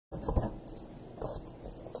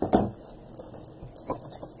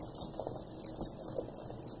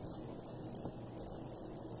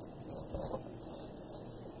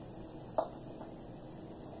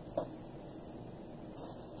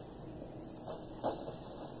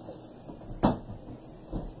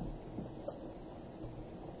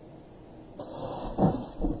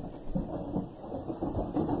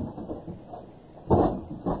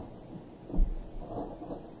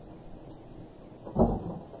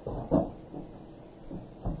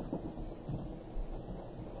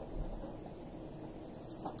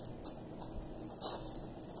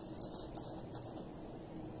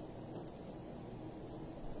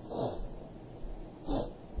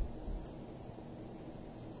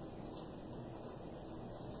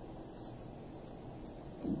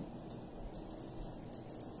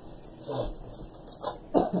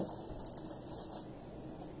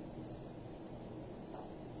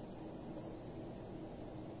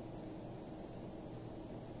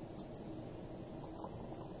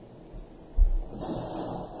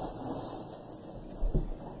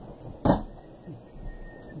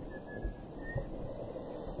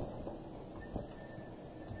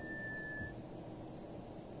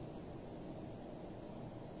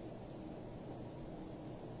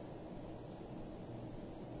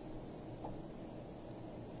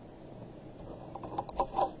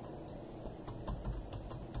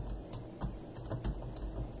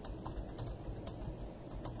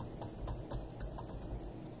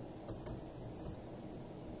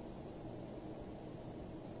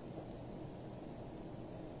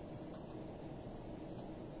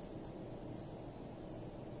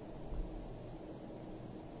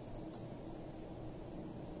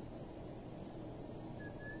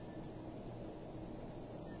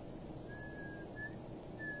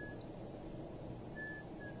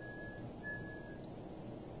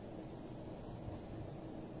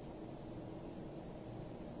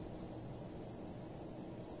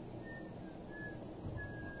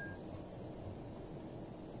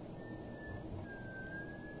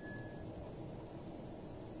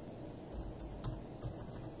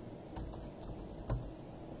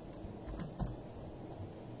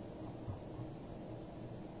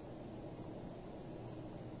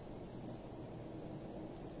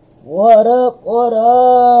What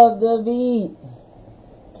up, David?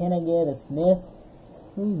 Can I get a Smith?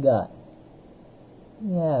 Who you got?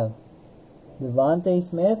 You have Devontae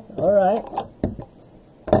Smith? Alright.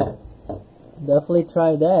 Definitely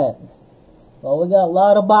try that. Well, we got a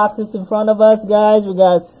lot of boxes in front of us, guys. We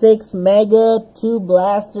got 6 Mega, 2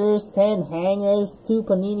 Blasters, 10 Hangers, 2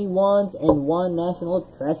 Panini Ones, and 1 National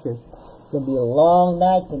Treasures. It's gonna be a long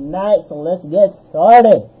night tonight, so let's get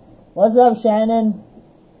started. What's up, Shannon?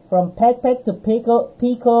 From Peck to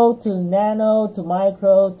Pico to Nano to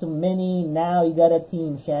Micro to Mini, now you got a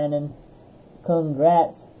team, Shannon.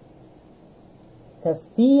 Congrats.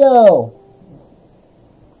 Castillo.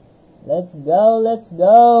 Let's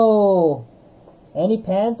go. Any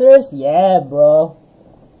Panthers? Yeah, bro.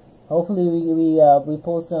 Hopefully we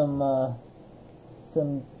pull some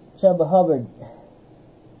Chuba Hubbard.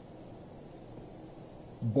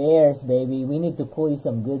 Bears, baby. We need to pull you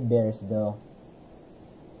some good Bears, though.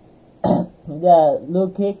 We got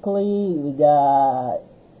Luke Hickley. We got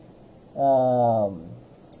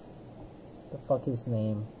the fuck his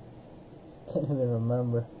name? Can't even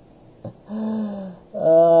remember.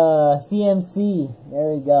 CMC.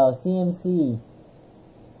 There we go. CMC.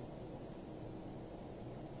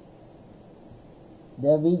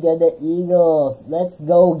 Then we got the Eagles. Let's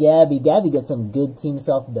go, Gabby. Gabby got some good teams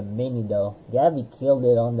off the mini, though. Gabby killed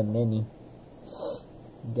it on the mini.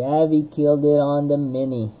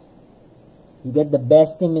 You got the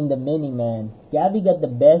best team in the mini, man. Gabby got the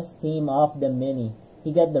best team off the mini.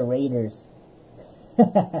 He got the Raiders.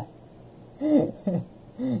 Yeah,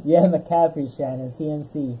 McCaffrey, Shannon.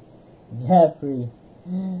 CMC. Jeffrey.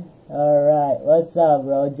 Alright, what's up,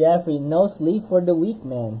 bro? Jeffrey, no sleep for the week,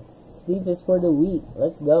 man. Sleep is for the week.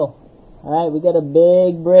 Let's go. Alright, we got a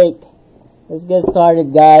big break. Let's get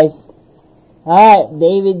started, guys. Alright,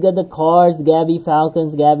 David got the Cards, Gabby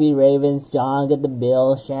Falcons, Gabby Ravens, John got the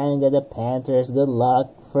Bills, Shannon got the Panthers. Good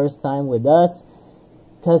luck. First time with us.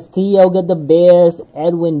 Castillo got the Bears,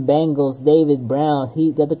 Edwin Bengals, David Browns,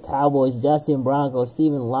 he got the Cowboys, Justin Broncos,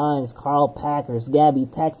 Steven Lions, Carl Packers, Gabby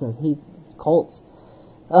Texans, he Colts.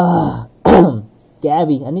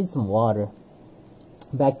 Gabby, I need some water.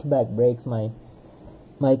 Back-to-back breaks, my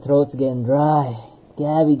throat's getting dry.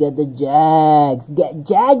 Gabby got the Jags.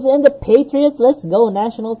 Jags and the Patriots. Let's go.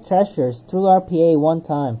 National Treasures. Through RPA one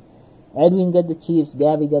time. Edwin got the Chiefs.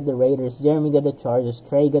 Gabby got the Raiders. Jeremy got the Chargers.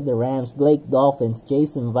 Trey got the Rams. Blake Dolphins.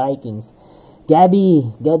 Jason Vikings.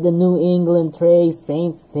 Gabby got the New England. Trey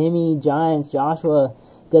Saints. Timmy Giants. Joshua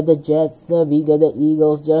got the Jets. David got the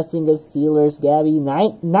Eagles. Justin got Steelers. Gabby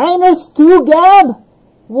Niners too, Gab.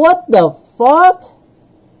 What the fuck?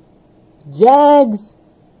 Jags,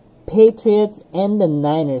 Patriots, and the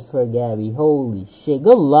Niners for Gabby. Holy shit.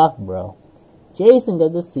 Good luck, bro. Jason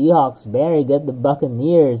got the Seahawks. Barry got the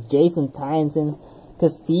Buccaneers. Jason Tyson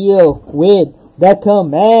Castillo with the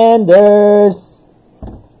Commanders.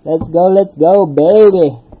 Let's go,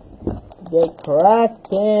 baby. Get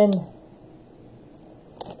cracking.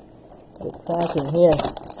 Here.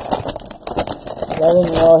 Let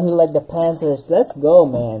him know he like the Panthers. Let's go,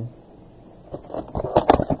 man.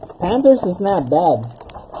 Panthers is not bad.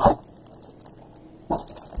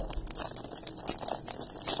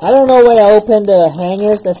 I don't know why I opened the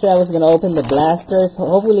hangers. I said I was going to open the blasters.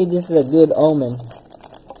 Hopefully this is a good omen.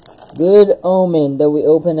 Good omen that we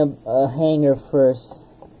open a hanger first.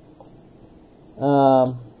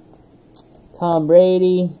 Tom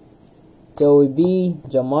Brady, Joey B,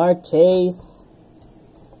 Jamar Chase.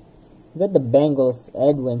 We got the Bengals,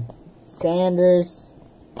 Edwin. Sanders,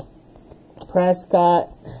 Prescott,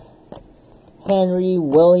 Henry,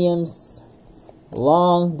 Williams,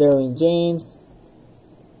 Long, Derwin James.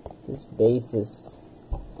 This basis.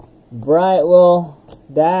 Brightwell,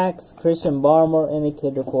 Dax, Christian Barmore, and the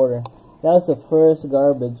Kid Reporter. That was the first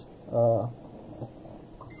garbage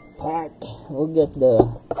pack. We'll get the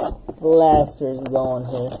blasters going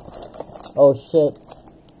here. Oh shit.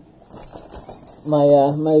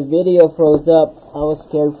 My video froze up. I was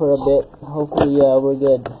scared for a bit. Hopefully we're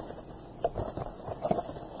good.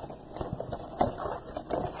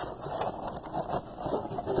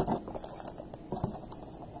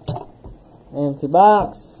 Empty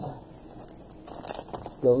box.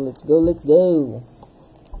 Let's go.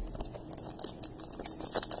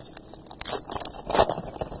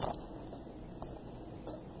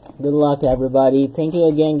 Good luck, everybody. Thank you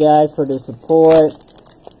again, guys, for the support.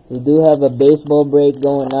 We do have a baseball break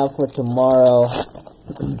going up for tomorrow.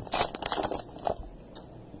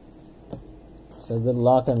 So good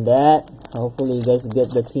luck on that. Hopefully you guys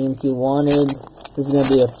get the teams you wanted. This is going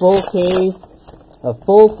to be a full case. A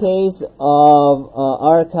full case of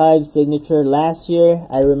archive signature last year.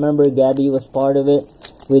 I remember Gabby was part of it.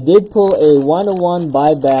 We did pull a 1-1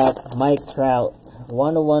 buyback Mike Trout.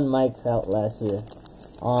 1-1 Mike Trout last year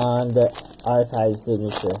on the archive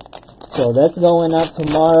signature. So that's going up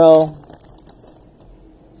tomorrow.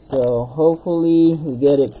 So hopefully we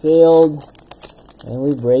get it filled and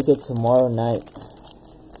we break it tomorrow night.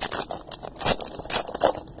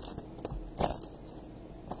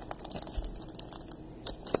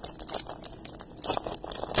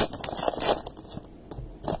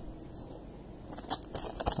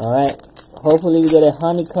 Alright, hopefully we get a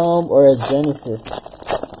honeycomb or a Genesis.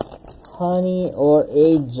 Honey or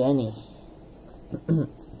a Jenny.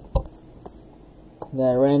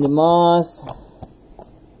 Got Randy Moss,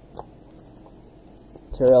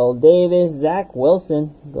 Terrell Davis, Zach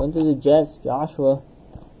Wilson, going to the Jets, Joshua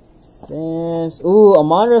Sims. Ooh,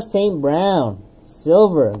 Amon-Ra St. Brown,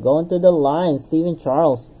 silver, going to the Lions, Steven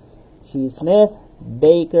Charles, Shea Smith,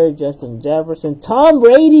 Baker, Justin Jefferson, Tom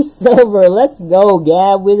Brady, silver. Let's go,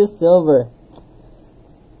 Gab, with the silver.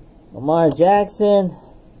 Lamar Jackson.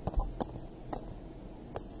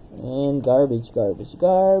 And garbage.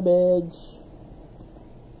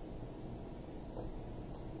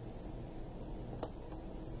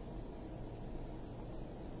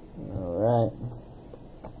 Alright.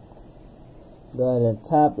 Go ahead and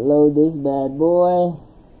top load this bad boy.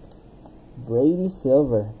 Brady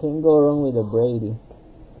silver. Can't go wrong with the Brady.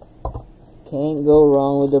 Can't go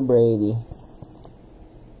wrong with the Brady.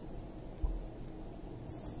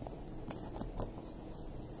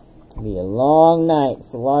 Be a long night.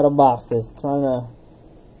 It's a lot of boxes. Trying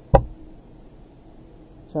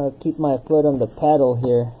to keep my foot on the pedal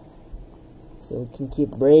here so we can keep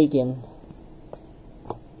breaking.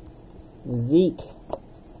 Zeke,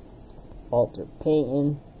 Walter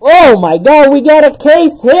Payton. Oh my God! We got a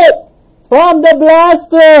case hit from the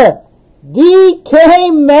blaster.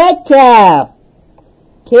 DK Metcalf.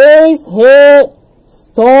 Case hit.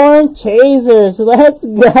 Storm Chasers. Let's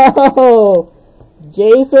go.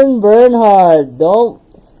 Jason Bernhardt. Don't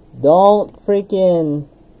freaking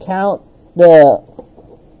count the,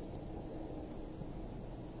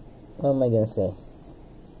 what am I gonna say?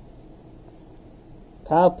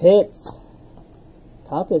 Kyle Pitts.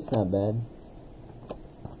 Kyle Pitts not bad.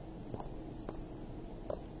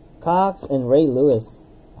 Cox and Ray Lewis.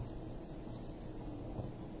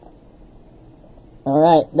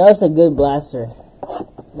 Alright, that was a good blaster.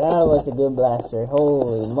 That was a good blaster.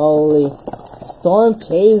 Holy moly. Storm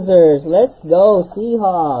Chasers. Let's go,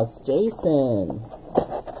 Seahawks. Jason.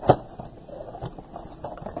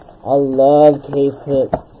 I love case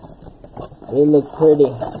hits. They look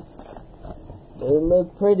pretty. They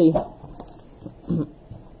look pretty.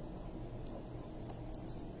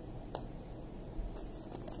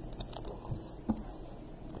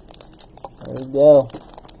 There we go.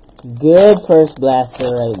 Good first blaster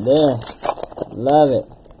right there. Love it.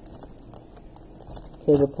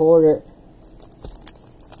 Kid Reporter.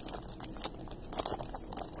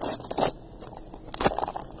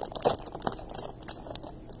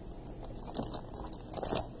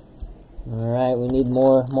 Alright, we need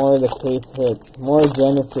more of the case hits. More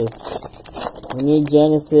Genesis. We need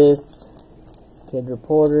Genesis. Kid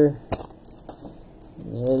Reporter.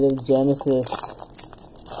 We need a Genesis.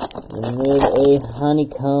 We need a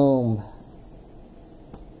honeycomb.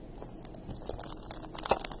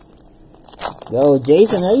 Yo,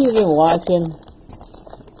 Jason, are you even watching?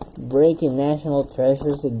 Breaking National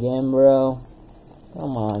Treasures again, bro.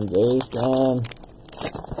 Come on, Jason.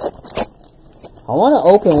 I want to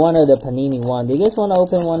open one of the Panini one. Do you guys want to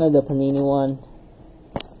open one of the Panini one?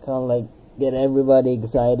 Kind of like get everybody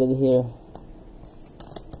excited here.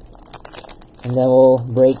 And then we'll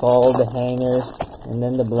break all the hangers. And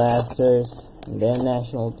then the blasters. And then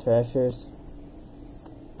National Treasures.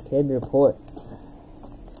 Kid Report.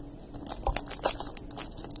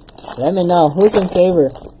 Let me know. Who's in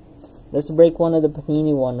favor? Let's break one of the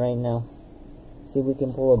Panini one right now. See if we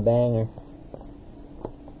can pull a banger.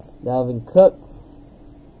 Dalvin Cook.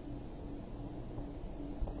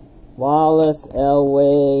 Wallace,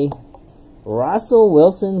 Elway, Russell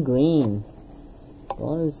Wilson Green,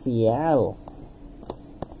 going to Seattle.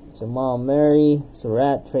 Jamal Murray,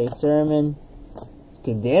 Surratt, Trey Sermon,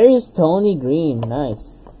 Kadarius Toney Green,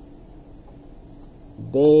 nice.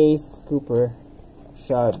 Base, Cooper,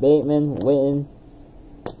 Sharp Bateman, Witten,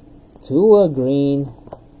 Tua Green,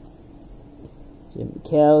 Jim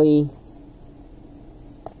Kelly.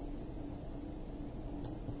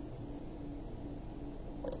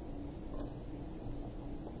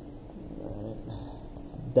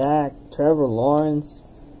 Dak, Trevor Lawrence,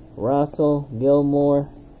 Russell, Gilmore,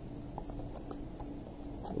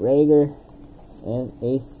 Rager, and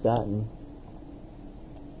Ace Sutton.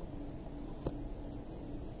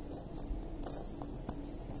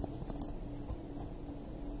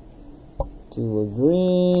 To a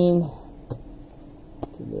green.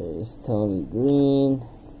 Okay, there's Tony Green.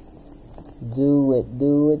 Do it,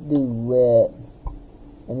 do it, do it.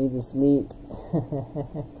 I need to sleep.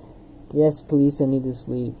 Yes, please, I need to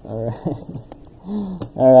sleep. Alright.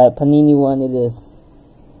 Alright, Panini one it is.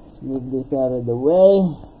 Let's move this out of the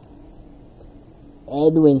way.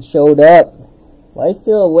 Edwin showed up. Why is he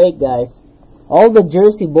still awake, guys? All the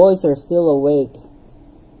Jersey boys are still awake.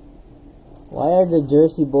 Why are the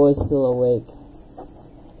Jersey boys still awake?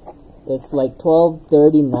 It's like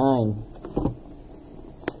 12:39.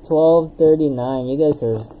 It's 12:39. You guys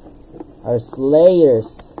are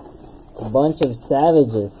slayers. A bunch of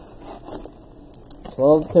savages.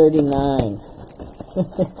 12:39.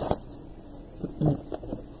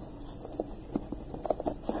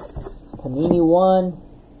 Panini 1.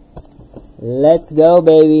 Let's go,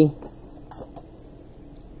 baby.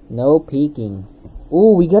 No peeking.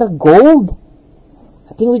 Ooh, we got a gold.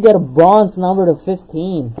 I think we got a bronze number to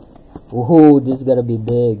 15. Ooh, this is gonna be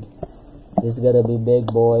big. This is gonna be big,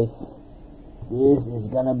 boys. This is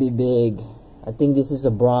gonna be big. I think this is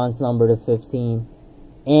a bronze number to 15.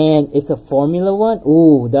 And it's a Formula 1.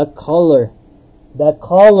 Ooh, that color. That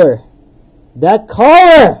color. That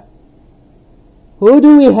color! Who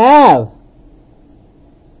do we have?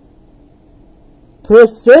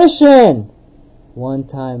 Precision! One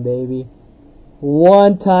time, baby.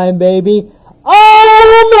 One time, baby.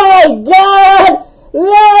 Oh my God!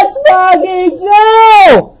 Let's fucking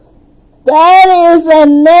go! That is a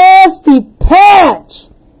nasty patch!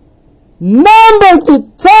 Number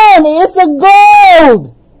to 10! It's a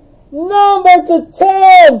gold! Number to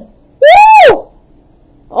 10! Woo!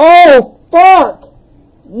 Oh, fuck!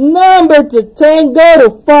 Number to 10, go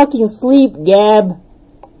to fucking sleep, Gab.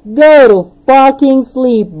 Go to fucking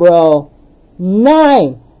sleep, bro.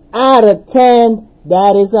 9 out of 10,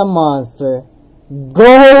 that is a monster.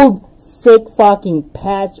 Gold, sick fucking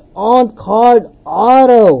patch on card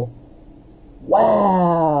auto.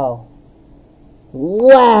 Wow.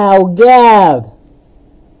 Wow, Gab.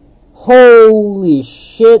 Holy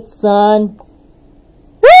shit, son.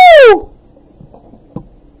 Woo!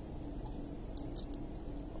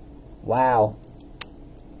 Wow.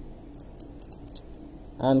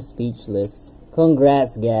 I'm speechless.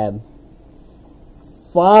 Congrats, Gab.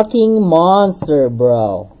 Fucking monster,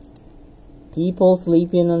 bro. People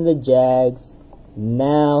sleeping on the Jags.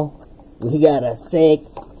 Now, we got a sick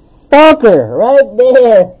fucker right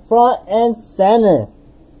there. Front and center.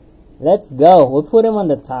 Let's go. We'll put him on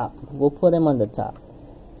the top. We'll put him on the top.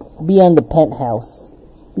 Be on the penthouse.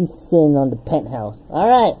 Be sitting on the penthouse.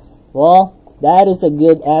 Alright. Well, that is a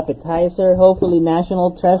good appetizer. Hopefully,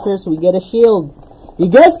 National Treasures, we get a shield. You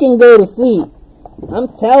guys can go to sleep. I'm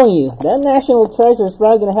telling you, that National Treasure is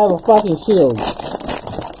probably going to have a fucking shield.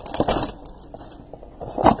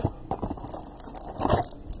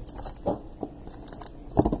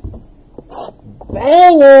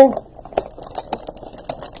 Banger!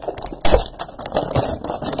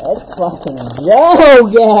 Let's fucking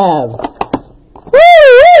go, Gab!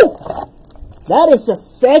 Woo! That is a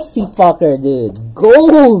sexy fucker, dude.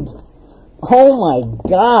 Gold! Oh my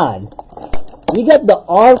God! We got the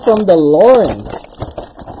R from the Lawrence.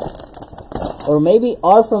 Or maybe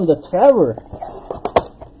R from the Trevor.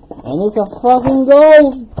 And it's a fucking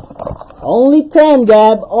gold. Only 10,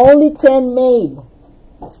 Gab. Only 10 made.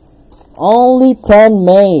 Only 10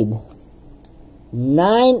 made.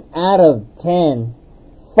 9 out of 10.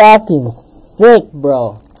 Fucking sick,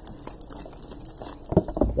 bro.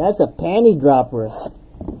 That's a panty dropper.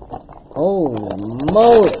 Holy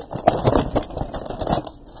moly.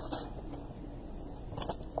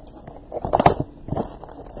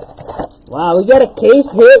 Wow, we got a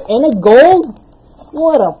case hit and a gold?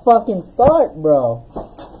 What a fucking start, bro.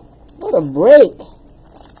 What a break.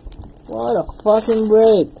 What a fucking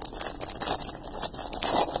break.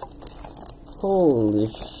 Holy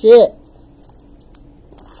shit.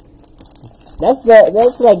 That's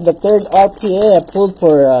like the third RPA I pulled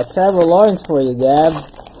for Trevor Lawrence for you, Gab.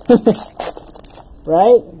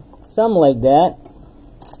 Right? Something like that.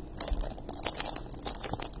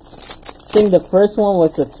 I think the first one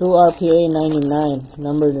was the true RPA 99,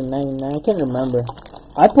 number to 99. I can't remember.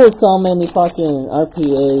 I pulled so many fucking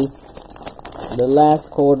RPAs the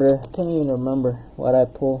last quarter. I can't even remember what I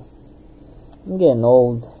pulled. I'm getting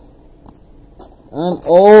old. I'm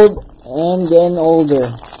old and getting older.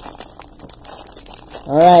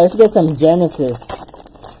 Alright, let's get some Genesis.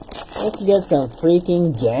 Let's get some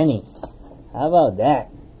freaking Jenny. How about that?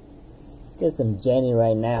 Let's get some Jenny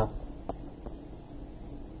right now.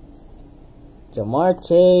 Jamar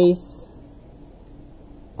Chase.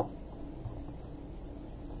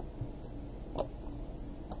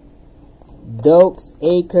 Dokes,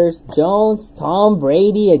 Akers, Jones, Tom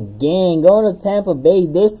Brady again. Going to Tampa Bay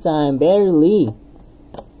this time. Barry Lee.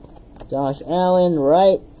 Josh Allen,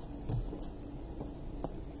 right.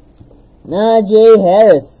 Najee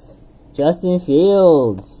Harris. Justin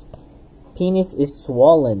Fields. Penis is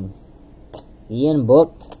swollen. Ian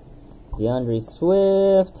Book. DeAndre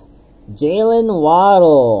Swift. Jalen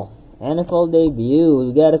Waddle. NFL debut.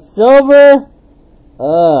 We got a silver.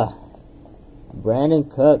 Brandon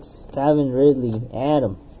Cooks. Calvin Ridley.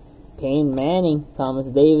 Adam. Peyton Manning. Thomas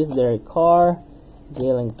Davis. Derek Carr.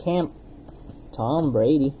 Jalen Camp. Tom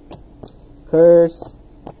Brady. Curse.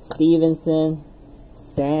 Stevenson.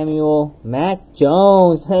 Samuel. Mac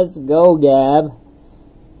Jones. Let's go, Gab.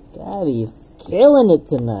 Gabby's killing it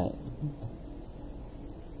tonight.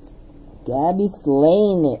 Gabby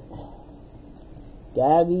slaying it.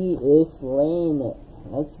 Gabby is slaying it.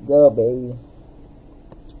 Let's go, baby.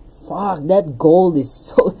 Fuck, that gold is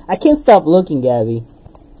so... I can't stop looking, Gabby.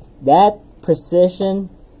 That precision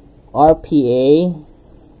RPA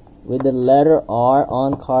with the letter R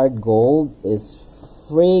on card gold is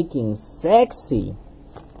freaking sexy.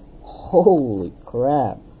 Holy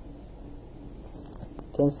crap.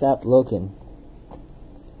 Can't stop looking.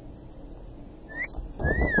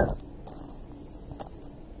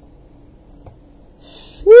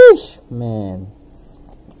 Sheesh, man.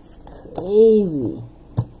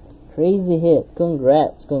 Crazy hit.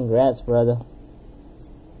 Congrats, brother.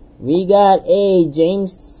 We got a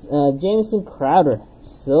Jameson Crowder,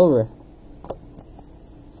 silver.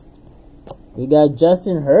 We got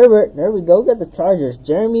Justin Herbert. There we go. Got the Chargers.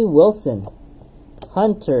 Jeremy Wilson,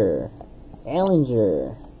 Hunter,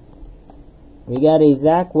 Ellinger. We got a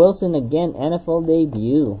Zach Wilson again, NFL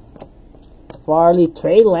debut. Farley,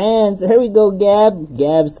 Trey Lance. There we go, Gab.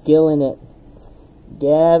 Gab's killing it.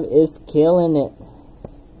 Gab is killing it.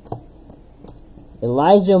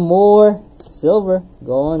 Elijah Moore, silver,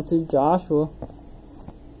 going to Joshua.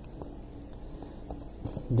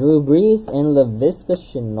 Drew Brees and LaVisca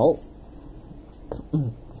Chenault.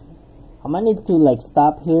 I might need to like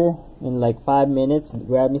stop here in like 5 minutes,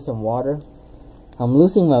 grab me some water. I'm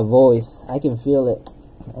losing my voice. I can feel it.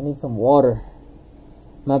 I need some water.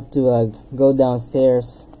 I'm have to go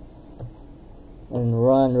downstairs and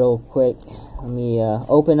run real quick. Let me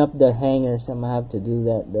open up the hangers. I'm gonna have to do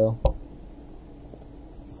that though.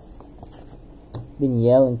 Been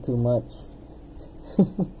yelling too much.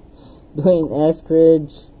 Dwayne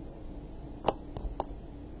Eskridge,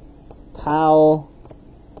 Powell,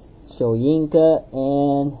 Shoyinka,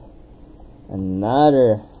 and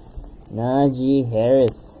another Najee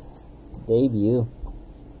Harris debut,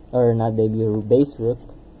 or not debut, base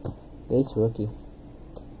rookie.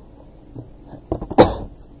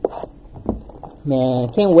 Man,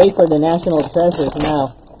 can't wait for the National Treasures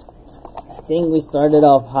now. I think we started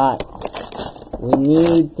off hot. We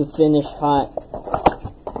need to finish hot.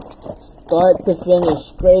 Start to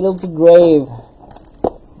finish, cradle to grave.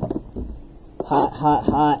 Hot, hot,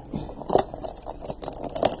 hot.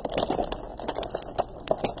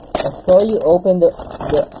 I saw you open the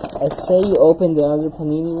other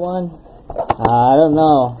Panini one. I don't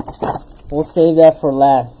know. We'll save that for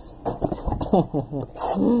last.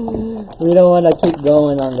 We don't want to keep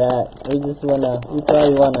going on that. We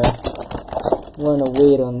probably wanna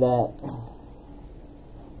wait on that.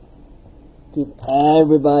 Keep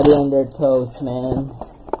everybody on their toes, man.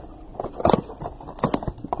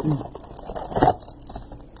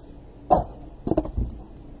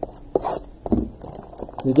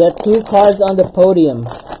 We got 2 cards on the podium.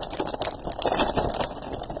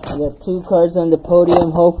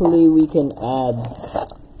 Hopefully we can add.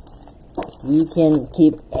 We can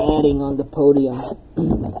keep adding on the podium.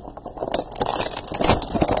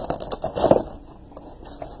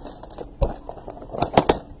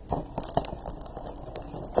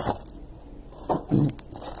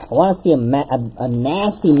 I want to see a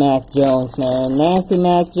nasty Mac Jones, man. Nasty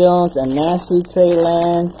Mac Jones, a nasty Trey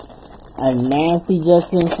Lance, a nasty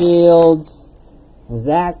Justin Fields,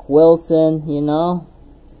 Zach Wilson, you know.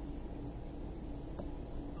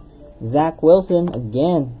 Zach Wilson,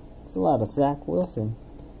 again. It's a lot of Zach Wilson.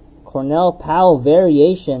 Cornell Powell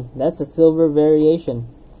variation. That's a silver variation.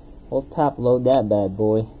 We'll top load that bad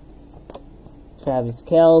boy. Travis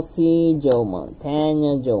Kelce, Joe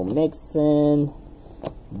Montana, Joe Mixon,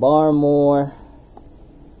 Barmore,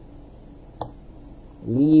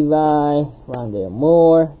 Levi, Rondale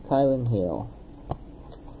Moore, Kylan Hill.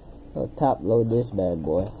 We'll top load this bad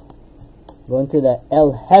boy. Going to the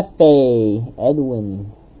El Jefe,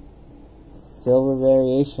 Edwin. Silver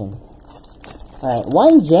variation. Alright,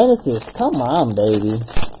 1 Genesis. Come on, baby.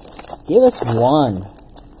 Give us 1.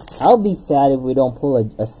 I'll be sad if we don't pull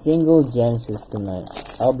a single Genesis tonight.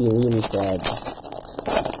 I'll be really sad.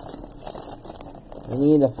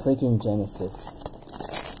 We need a freaking Genesis.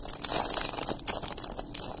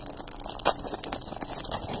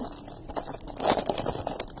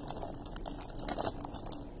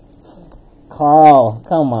 Carl,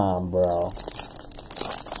 come on, bro.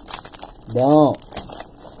 Don't.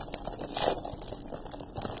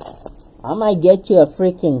 I might get you a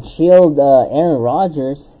freaking shield, Aaron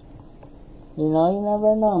Rodgers. You know, you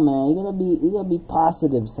never know, man. You gotta be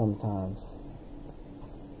positive sometimes.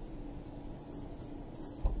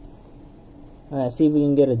 Alright, see if we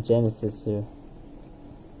can get a Genesis here.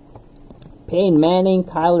 Peyton Manning,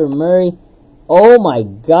 Kyler Murray. Oh my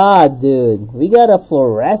god, dude. We got a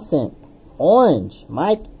fluorescent orange.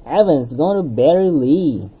 Mike Evans going to Barry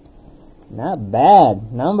Lee. Not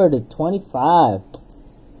bad. Number to 25.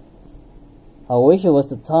 I wish it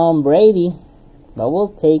was a Tom Brady, but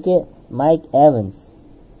we'll take it. Mike Evans.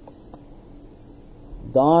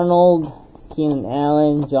 Darnold, Keenan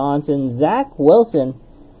Allen, Johnson, Zach Wilson.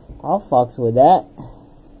 I'll fucks with that.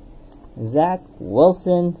 Zach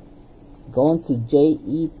Wilson going to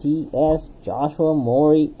JETS. Joshua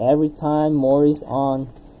Morey. Every time Morey's on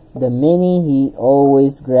the mini, he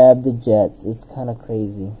always grabbed the Jets. It's kind of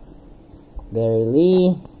crazy. Barry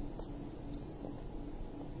Lee.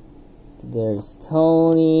 There's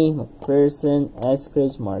Tony, McPherson,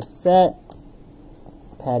 Eskridge, Marset,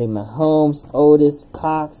 Patty Mahomes, Otis,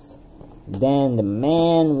 Cox, Dan the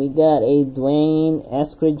Man. We got a Dwayne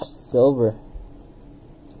Eskridge Silver.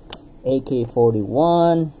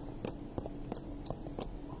 AK-41.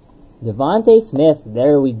 Devontae Smith.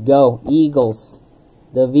 There we go. Eagles.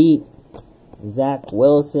 David. Zach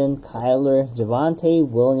Wilson. Kyler. Javonte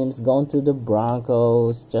Williams going to the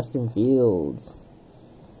Broncos. Justin Fields.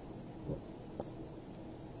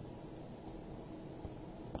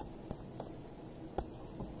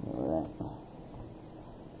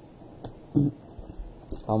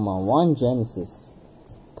 Come on, one Genesis.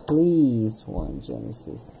 Please, one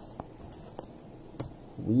Genesis.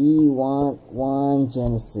 We want one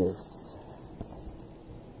Genesis.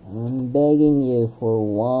 I'm begging you for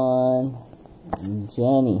one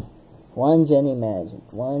Jenny. One Jenny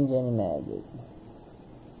Magic. One Jenny Magic.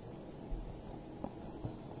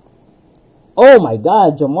 Oh my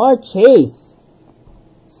god, Jamar Chase.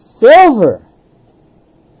 Silver.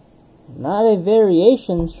 Not a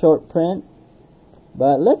variation short print.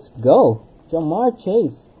 But let's go. Jamar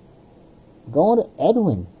Chase. Going to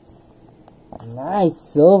Edwin. Nice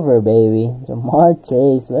silver, baby. Jamar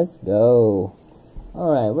Chase. Let's go.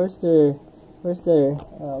 Alright, where's the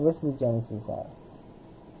Genesis at?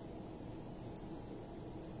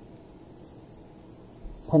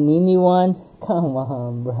 Panini one? Come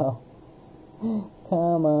on, bro.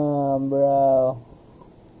 Come on, bro.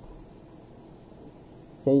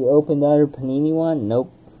 Say you opened the other Panini one?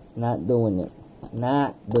 Nope. Not doing it.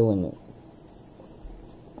 Not doing it.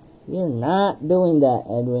 You're not doing that,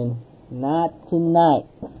 Edwin. Not tonight.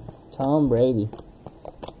 Tom Brady.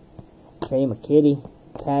 Trey McKitty.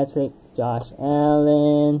 Patrick. Josh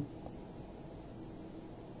Allen.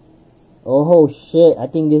 Oh shit. I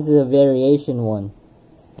think this is a variation one.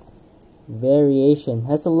 Variation.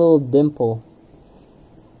 Has a little dimple.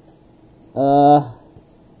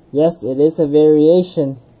 Yes, it is a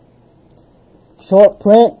variation. Short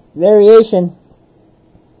print. Variation.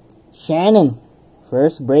 Shannon,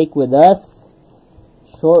 first break with us.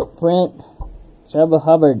 Short print, Chuba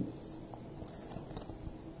Hubbard.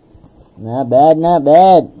 Not bad, not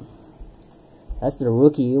bad. That's the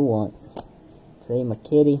rookie you want. Trey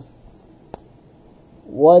McKitty.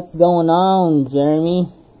 What's going on, Jeremy?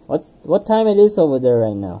 What time it is over there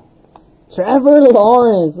right now? Trevor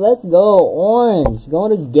Lawrence, let's go. Orange,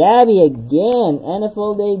 going to Gabby again.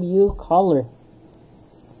 NFL debut color.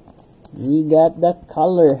 We got the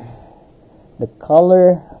color. The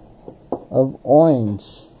color of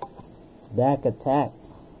orange. Dak Attack.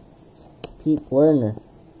 Pete Werner.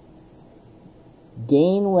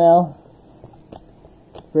 Gainwell.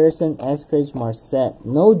 Person, Eskridge, Marset.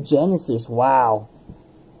 No Genesis. Wow.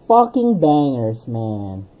 Fucking bangers,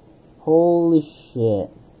 man. Holy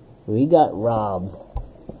shit. We got robbed.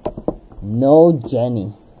 No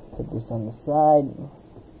Jenny. Put this on the side.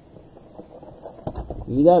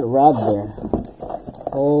 We got robbed there.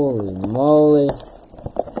 Holy moly.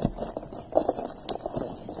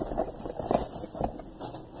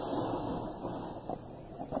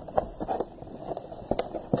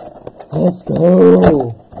 Let's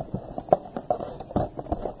go.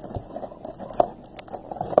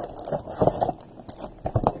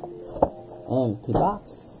 Empty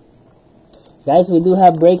box. Guys, we do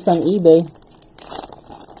have breaks on eBay.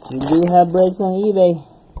 We do have breaks on eBay.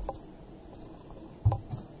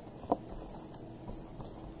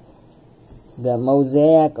 Got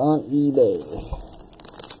Mosaic on eBay.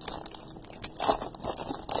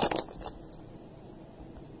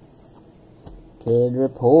 Kid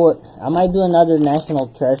report. I might do another National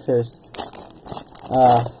Treasures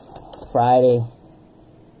Friday.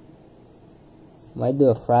 Might do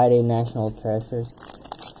a Friday National Treasures.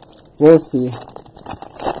 We'll see.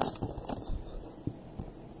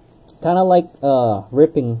 Kind of like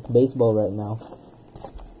ripping baseball right now.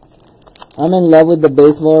 I'm in love with the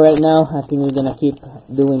baseball right now. I think we're gonna keep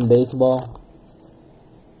doing baseball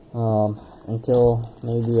until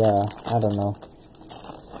maybe I don't know,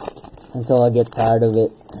 until I get tired of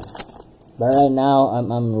it. But right now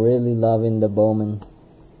I'm really loving the Bowman.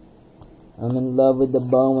 I'm in love with the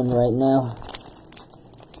Bowman right now.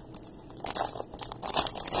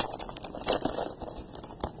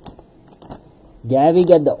 Gabby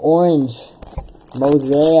got the orange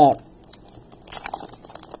Mosaic.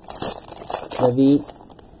 David,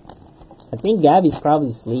 I think Gabby's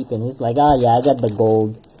probably sleeping. He's like, oh yeah, I got the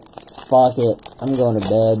gold. Fuck it, I'm going to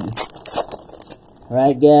bed.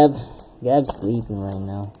 Alright, Gab? Gab's sleeping right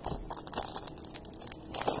now.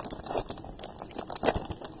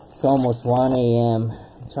 It's almost 1 a.m.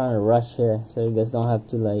 I'm trying to rush here so you guys don't have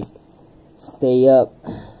to like stay up.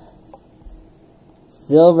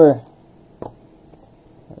 Silver.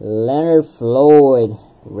 Leonard Floyd.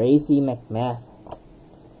 Racy McMath.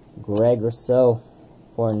 Greg Rousseau.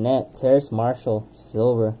 Fournette. Terrace Marshall.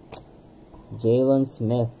 Silver. Jalen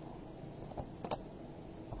Smith.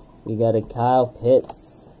 We got a Kyle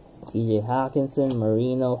Pitts. TJ Hawkinson.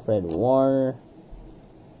 Marino. Fred Warner.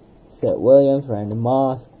 Seth Williams. Randy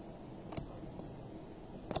Moss.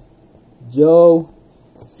 Joe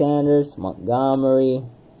Sanders. Montgomery.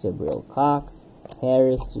 Jabril Cox.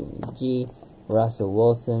 Harris. Jimmy G. Russell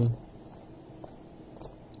Wilson.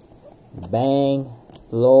 Bang.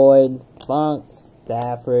 Floyd. Funk.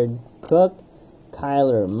 Stafford. Cook.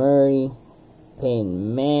 Kyler Murray.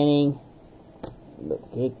 Peyton Manning.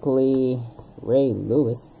 Luke Kuechly. Ray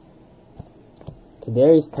Lewis.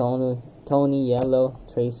 Kadarius Tony Yellow.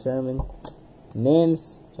 Trey Sermon.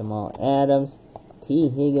 Mims. Jamal Adams. T.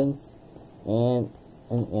 Higgins. And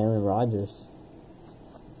Aaron Rodgers.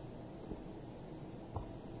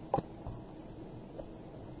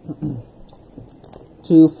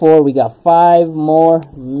 2-4. We got 5 more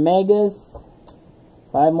megas.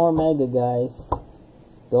 5 more mega, guys.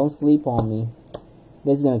 Don't sleep on me.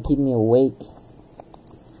 This is gonna keep me awake.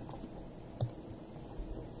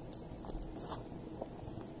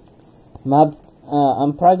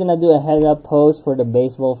 I'm probably gonna do a head up post for the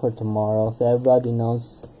baseball for tomorrow, so everybody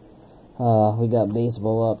knows we got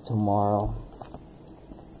baseball up tomorrow.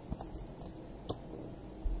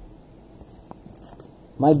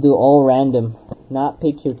 Might do all random, not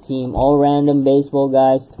pick your team. All random baseball,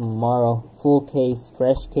 guys, tomorrow. Full case,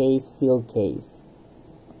 fresh case, sealed case.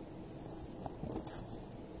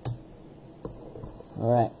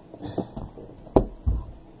 Alright.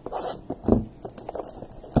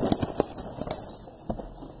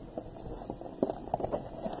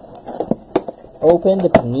 Open the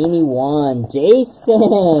Panini one.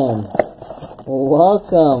 Jason!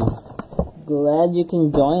 Welcome. Glad you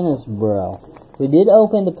can join us, bro. We did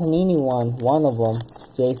open the Panini one of them.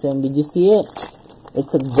 Jason, did you see it?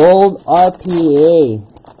 It's a gold RPA.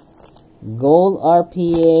 Gold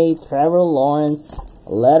RPA, Trevor Lawrence,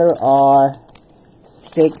 letter R,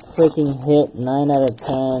 sick freaking hit, 9 out of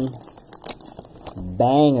 10.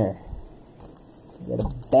 Banger. Got a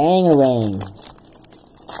bangerang.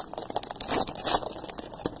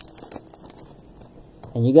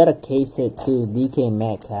 And you got a case hit too, DK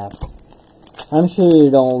Metcalf. I'm sure you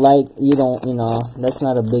know, that's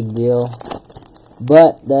not a big deal.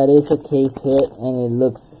 But that is a case hit and it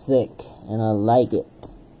looks sick. And I like it.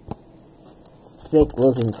 Sick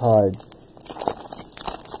looking cards.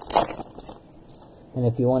 And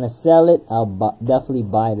if you want to sell it, I'll definitely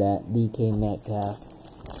buy that DK Metcalf.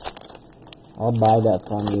 I'll buy that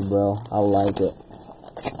from you, bro. I like it.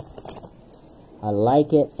 I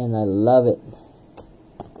like it and I love it.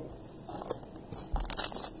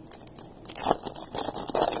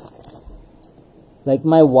 Like,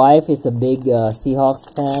 my wife is a big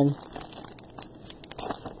Seahawks fan,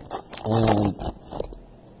 and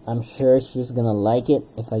I'm sure she's gonna like it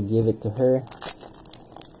if I give it to her.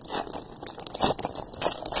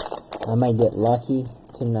 I might get lucky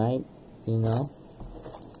tonight, you know.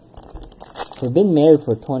 We've been married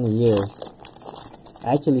for 20 years.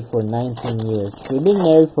 Actually, for 19 years. We've been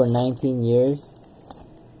married for 19 years.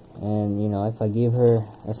 And, you know, if I give her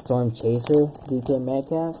a Storm Chaser, DK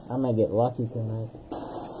Metcalf, I might get lucky tonight.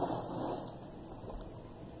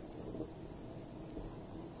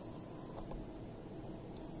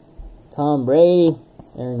 Tom Brady,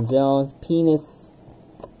 Aaron Jones, Penis,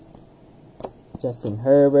 Justin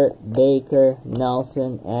Herbert, Baker,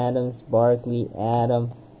 Nelson, Adams, Barkley,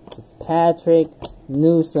 Adam, Fitzpatrick,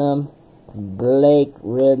 Newsom, Blake,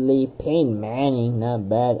 Ridley, Peyton Manning, not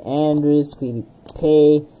bad, Andrews, Quiddy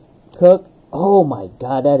Pay, Cook. Oh my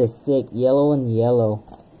god, that is sick. Yellow and yellow.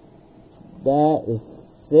 That is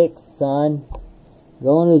sick, son.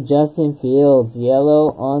 Going to Justin Fields.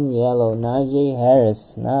 Yellow on yellow. Najee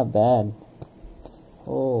Harris. Not bad.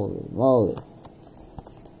 Holy moly.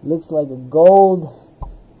 Looks like a gold,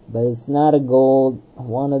 but it's not a gold.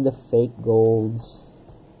 One of the fake golds.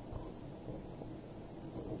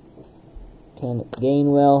 Kenneth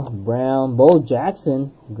Gainwell. Brown. Bo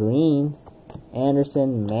Jackson. Green.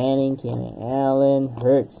 Anderson, Manning, Keenan Allen,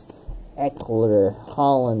 Hurts, Eckler,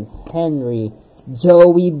 Holland, Henry,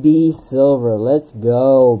 Joey B. Silver. Let's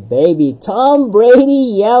go, baby. Tom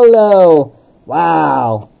Brady, yellow.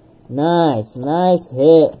 Wow. Nice, nice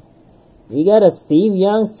hit. We got a Steve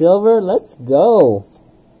Young silver. Let's go.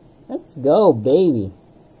 Let's go, baby.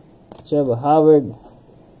 Chuba Hubbard,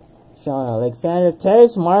 Sean Alexander,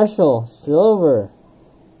 Terrace Marshall, silver.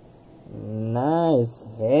 Nice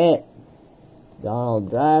hit. Donald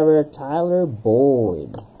Driver, Tyler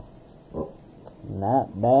Boyd.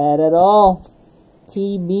 Not bad at all.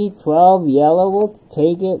 TB12 yellow, we'll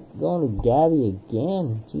take it. Going to Gabby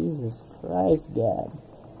again. Jesus Christ, Gab.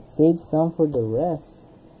 Save some for the rest.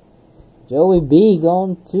 Joey B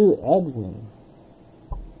going to Edwin.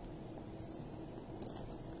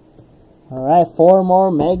 Alright, 4 more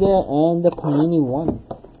Mega and the Panini 1.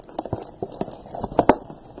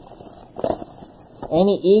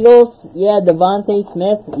 Any Eagles? Yeah, Devontae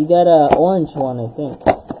Smith. You got a orange one, I think.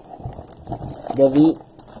 David.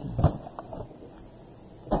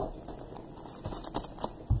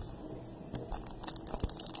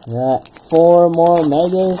 Got 4 more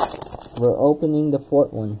Megas. We're opening the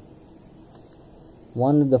 4th one.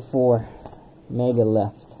 One of the 4 Mega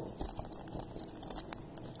left.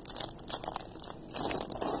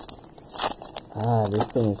 Ah, this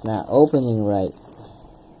thing is not opening right.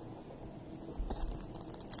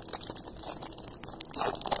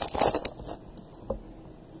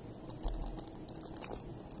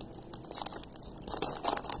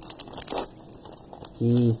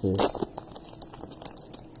 Jesus.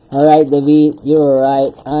 Alright, David, you're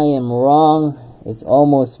right. I am wrong. It's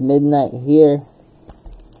almost midnight here.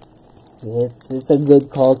 It's a good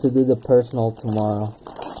call to do the personal tomorrow.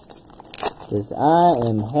 Because I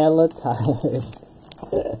am hella tired.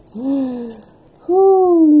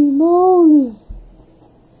 Holy moly.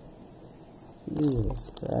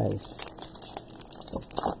 Jesus Christ.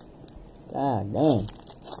 God damn.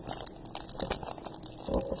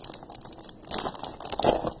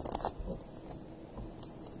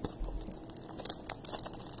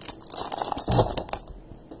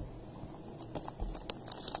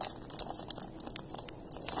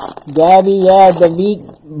 Gabby, yeah, David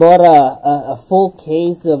bought a full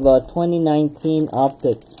case of 2019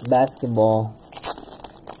 Optic basketball.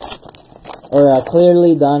 Or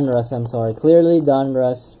Clearly Donruss, I'm sorry. Clearly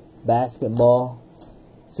Donruss basketball.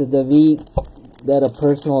 So David got a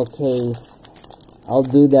personal case. I'll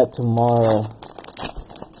do that tomorrow.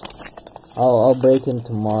 I'll break him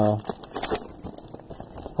tomorrow.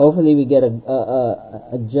 Hopefully we get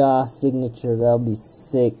a jaw signature. That'll be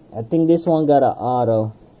sick. I think this one got an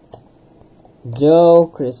auto. Joe,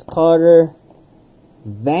 Chris Carter,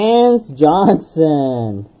 Vance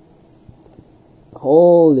Johnson.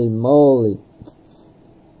 Holy moly.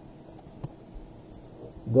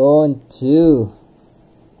 Going to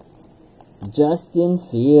Justin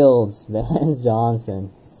Fields, Vance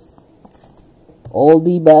Johnson.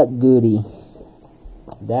 Oldie but goodie.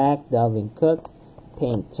 Dak, Dalvin Cook,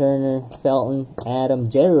 Payne Turner, Felton, Adam,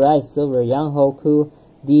 Jerry Rice, Silver, Young Hoku,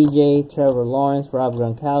 DJ, Trevor Lawrence, Rob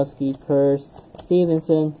Gronkowski, Kurz,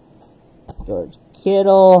 Stevenson, George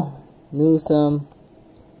Kittle, Newsom,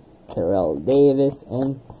 Terrell Davis,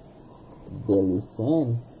 and Billy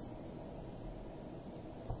Sims.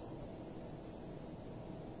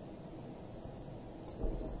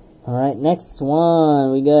 Alright, next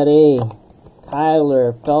one. We got a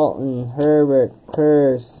Kyler, Felton, Herbert,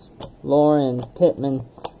 Kurz, Lauren, Pittman,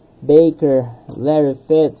 Baker, Larry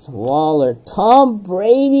Fitz, Waller, Tom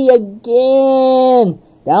Brady again.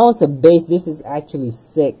 That one's a base. This is actually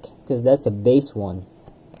sick because that's a base one.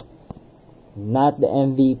 Not the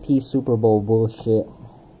MVP Super Bowl bullshit.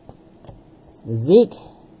 Zeke,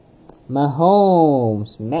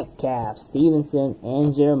 Mahomes, Metcalf, Stevenson,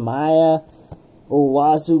 and Jeremiah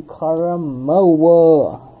Owazu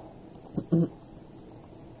Karamoa.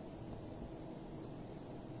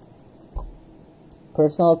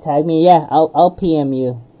 Personal, tag me. Yeah, I'll PM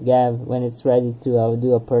you, Gav, when it's ready to. I'll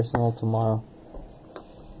do a personal tomorrow.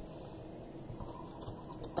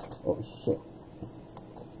 Oh shit.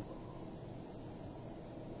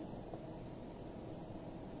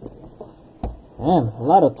 Damn, a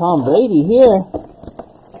lot of Tom Brady here.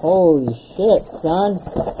 Holy shit, son.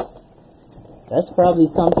 That's probably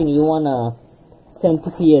something you wanna send to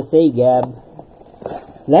PSA, Gab.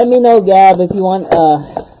 Let me know, Gab, if you want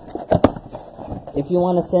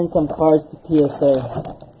to send some cards to PSA.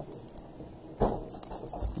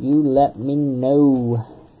 You let me know.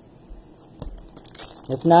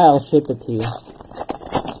 If not, I'll ship it to you.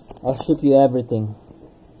 I'll ship you everything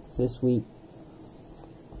this week.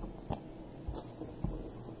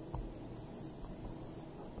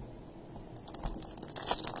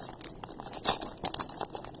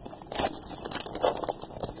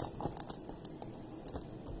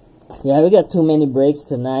 Yeah, we got too many breaks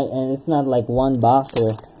tonight, and it's not like one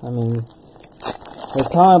boxer. I mean, we're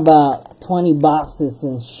talking about 20 boxes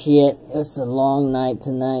and shit. It's a long night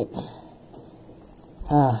tonight.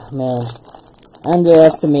 Ah, man.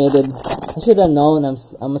 Underestimated. I should have known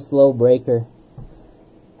I'm a slow breaker.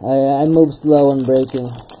 I move slow in breaking.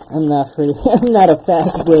 I'm not a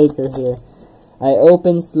fast breaker here. I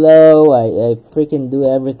open slow. I freaking do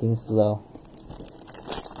everything slow.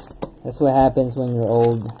 That's what happens when you're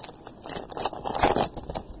old.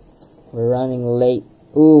 We're running late.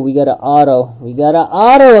 Ooh, we got an auto. We got an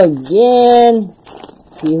auto again.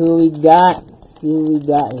 See who we got. See who we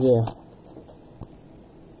got here.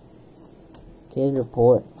 Kid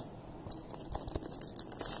report.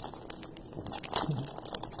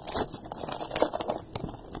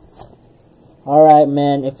 Alright,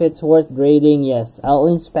 man. If it's worth grading, yes. I'll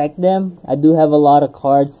inspect them. I do have a lot of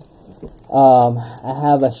cards. I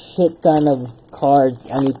have a shit ton of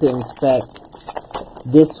cards I need to inspect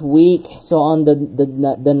this week. So on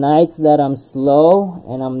the nights that I'm slow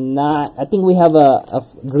and I'm not, I think we have a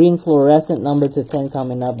green fluorescent number to 10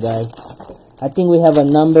 coming up, guys. I think we have a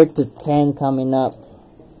number to 10 coming up.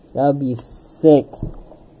 That'll be sick.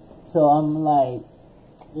 So I'm like,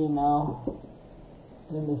 you know,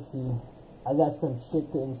 let me see. I got some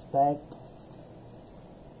shit to inspect.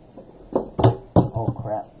 Oh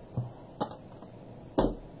crap.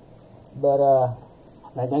 But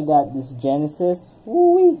like I got this Genesis.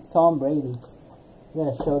 Woo-wee, Tom Brady. You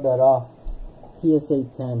gotta show that off. PSA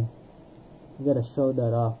 10. You gotta show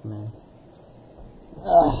that off, man.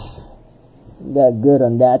 Got good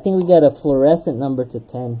on that. I think we got a fluorescent number to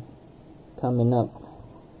 10 coming up.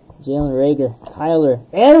 Jalen Reagor, Kyler,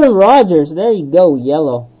 Aaron Rodgers. There you go,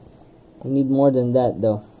 yellow. We need more than that,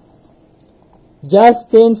 though.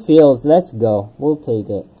 Justin Fields. Let's go. We'll take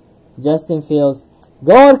it. Justin Fields.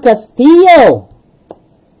 Gor Castillo.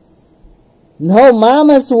 No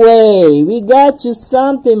mama's way. We got you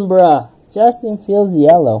something, bruh. Justin Fields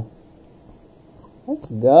yellow. Let's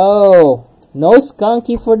go. No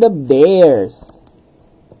skunky for the Bears.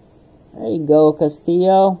 There you go,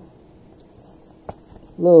 Castillo.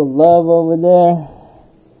 Little love over there.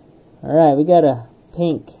 Alright, we got a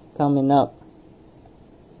pink coming up.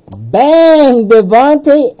 Bang!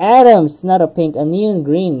 Devontae Adams. Not a pink, a neon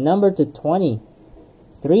green. Number to 20.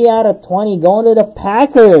 3 out of 20 going to the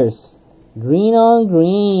Packers. Green on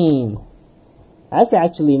green. That's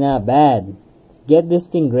actually not bad. Get this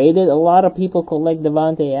thing graded. A lot of people collect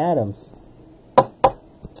Devontae Adams.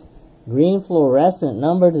 Green fluorescent,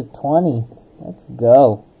 number to 20. Let's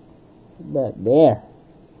go. Put that there.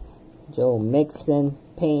 Joe Mixon,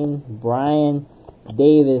 Payne, Brian,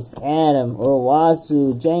 Davis, Adam,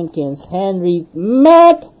 Orwasu, Jenkins, Henry,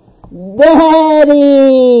 Mac,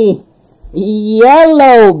 Daddy!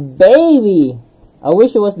 Yellow, baby! I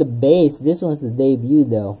wish it was the base. This one's the debut,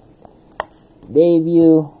 though.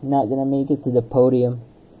 Debut. Not gonna make it to the podium.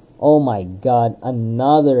 Oh my god.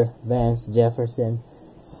 Another Vance Jefferson.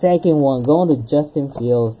 Second one. Going to Justin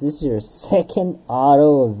Fields. This is your second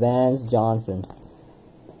auto of Vance Johnson.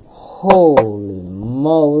 Holy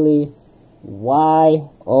moly. Y-O-Y.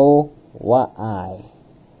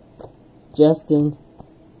 Justin.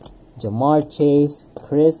 Jamar Chase.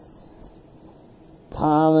 Chris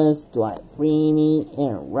Thomas, Dwight Freeney,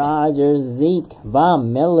 Aaron Rodgers, Zeke,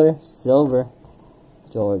 Von Miller, Silver,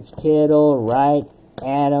 George Kittle, Wright,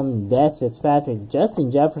 Adam, Des Fitzpatrick, Justin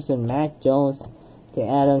Jefferson, Mac Jones, T.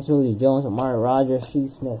 Adams, Julio Jones, Amari Rogers, Shee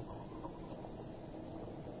Smith.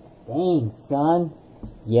 Dang, son.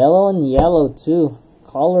 Yellow and yellow, too.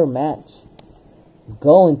 Color match.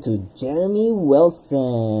 Going to Jeremy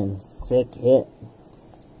Wilson. Sick hit.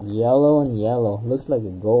 Yellow and yellow. Looks like a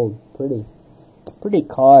gold. Pretty. Pretty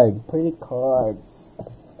card. Pretty card.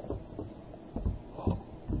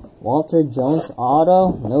 Walter Jones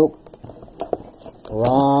auto. Nope.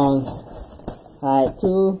 Wrong. Alright,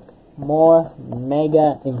 2 more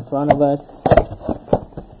mega in front of us.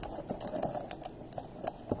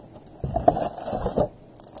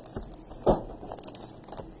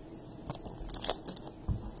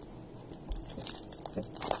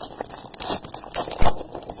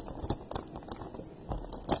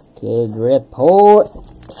 Kid report.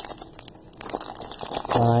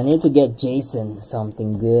 I need to get Jason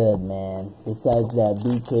something good, man. Besides that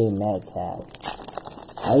DK Metcalf.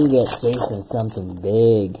 How do you get Jason something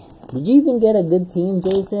big? Did you even get a good team,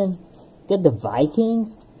 Jason? Get the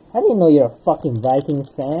Vikings? I didn't know you're a fucking Vikings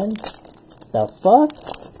fan. The fuck?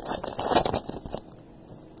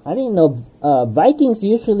 I didn't know. Vikings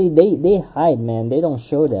usually, they hide, man. They don't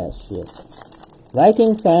show that shit.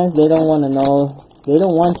 Vikings fans, they don't want to know. They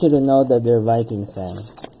don't want you to know that they're Vikings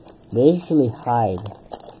fans. They usually hide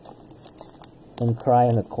and cry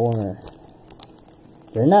in the corner.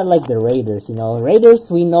 They're not like the Raiders, you know. Raiders,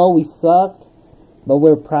 we know we suck, but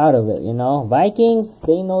we're proud of it, you know. Vikings,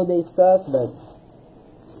 they know they suck, but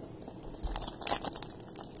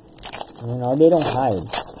you know, they don't hide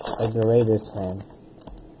like the Raiders fans.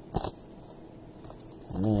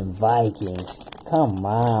 Man, Vikings, come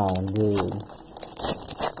on, dude.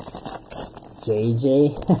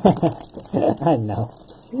 JJ, I know.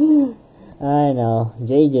 I know.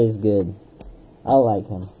 JJ's good. I like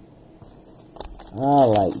him. I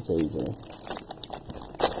like JJ.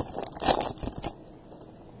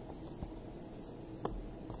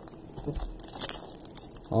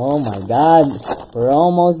 Oh my god. We're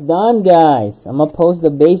almost done, guys. I'm gonna post the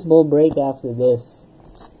baseball break after this.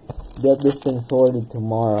 Get this thing sorted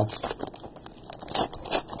tomorrow.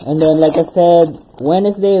 And then, like I said,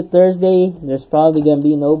 Wednesday or Thursday, there's probably gonna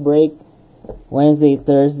be no break. Wednesday,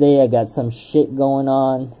 Thursday, I got some shit going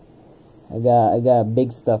on. I got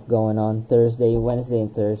big stuff going on Thursday, Wednesday,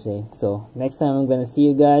 and Thursday. So next time I'm gonna see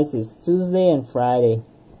you guys is Tuesday and Friday.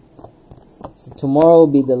 So tomorrow will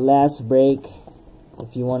be the last break.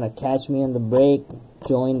 If you wanna catch me on the break,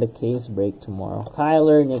 join the case break tomorrow.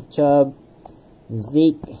 Kyler, Nick Chubb,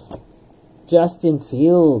 Zeke, Justin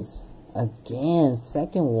Fields again,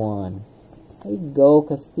 second one. There you go,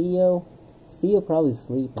 Castillo. Castillo probably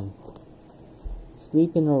sleeping.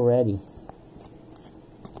 Sleeping already.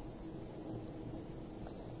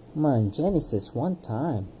 Come on, Genesis, one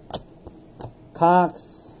time.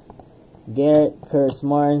 Cox, Garrett, Curtis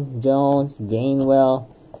Martin, Jones, Gainwell,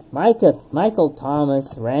 Michael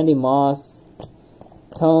Thomas, Randy Moss,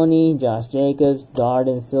 Tony, Josh Jacobs,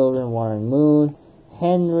 Darden Silver, Warren Moon,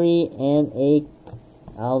 Henry, and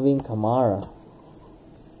Alvin Kamara.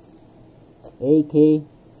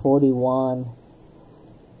 AK-41,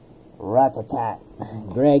 Ratatat,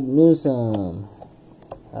 Greg Newsome,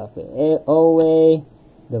 Owe,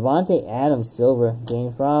 Devontae Adams Silver,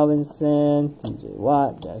 James Robinson, TJ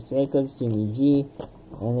Watt, Josh Jacobs, Jimmy G,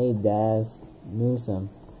 and Daz Newsome.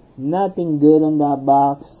 Nothing good on that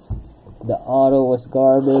box. The auto was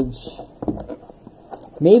garbage.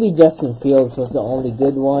 Maybe Justin Fields was the only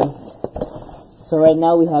good one. So right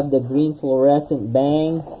now we have the green fluorescent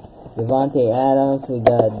bang, Devontae Adams. We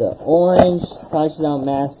got the orange touchdown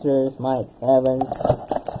masters, Mike Evans,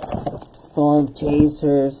 Storm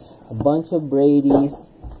Chasers, a bunch of Brady's.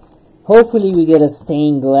 Hopefully we get a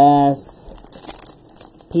stained glass.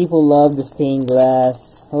 People love the stained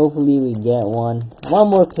glass. Hopefully we get one. One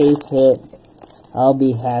more case hit. I'll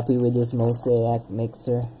be happy with this Mosaic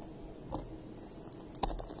mixer.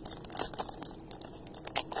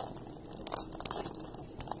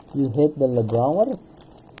 You hit the LeBron? What?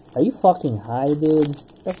 Are you fucking high, dude?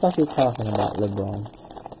 What the fuck are you talking about, LeBron?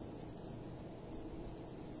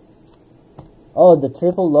 Oh, the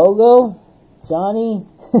triple logo? Johnny?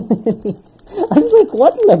 I was like,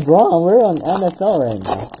 what LeBron? We're on NFL right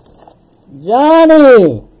now.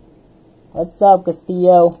 Johnny! What's up,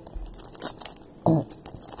 Castillo?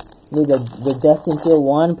 Dude, the Justin Field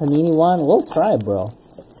 1, Panini 1? We'll try, bro.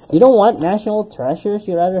 You don't want National Treasures?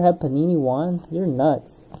 You'd rather have Panini 1? You're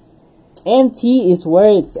nuts. NT is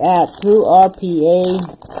where it's at. Through RPA,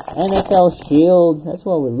 NFL Shield. That's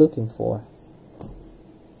what we're looking for.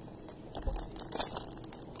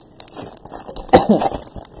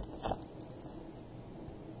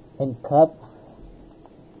 And Cup,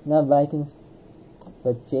 not Vikings,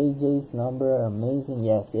 but JJ's number are amazing.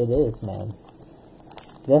 Yes, it is, man.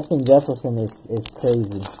 Justin Jefferson is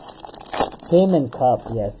crazy. Him and Cup,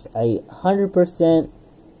 yes, I 100%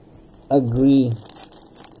 agree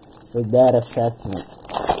with that assessment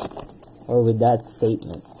or with that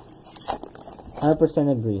statement.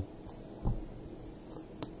 100% agree.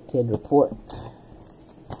 Kid report.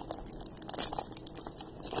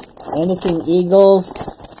 Anything Eagles,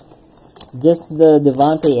 just the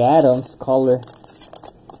Devontae Adams color.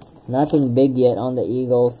 Nothing big yet on the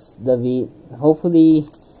Eagles. Hopefully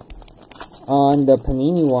on the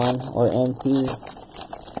Panini one or NT.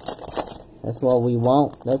 That's what we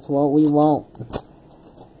want. That's what we want.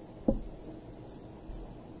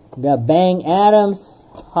 Got Bang Adams,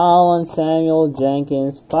 Holland, Samuel,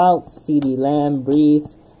 Jenkins, Fouts, CeeDee Lamb,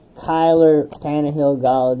 Brees, Kyler, Tannehill,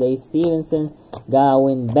 Galladay, Stevenson,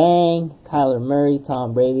 Godwin, Bang, Kyler Murray,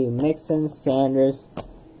 Tom Brady, Mixon, Sanders,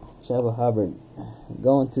 Chuba Hubbard.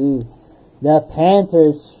 Going to the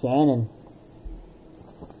Panthers, Shannon.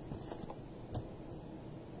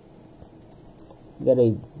 Got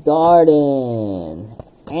a Darden,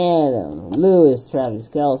 Adam, Lewis, Travis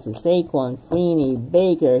Kelce, Saquon, Freeney,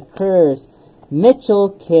 Baker, Kurz,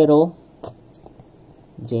 Mitchell, Kittle,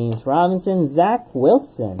 James Robinson, Zach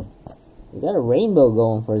Wilson. We got a rainbow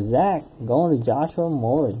going for Zach. Going to Joshua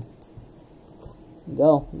Moore.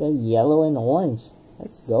 Go. We got yellow and orange.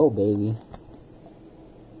 Let's go, baby.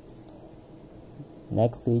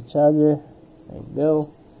 Next to each other. There we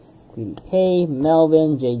go. Quiddy Pay,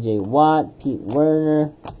 Melvin, J.J. Watt, Pete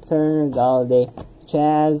Werner, Turner, Galladay,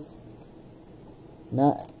 Chaz.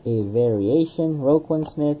 Not a variation. Roquan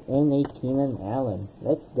Smith and a Keenan Allen.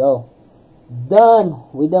 Let's go. Done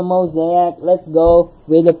with the Mosaic. Let's go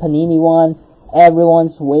with the Panini one.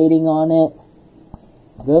 Everyone's waiting on it.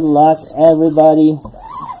 Good luck, everybody.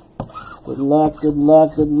 Good luck, good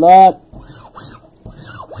luck, good luck.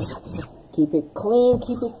 Keep it clean,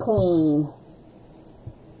 keep it clean.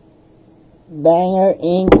 Banger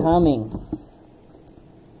incoming.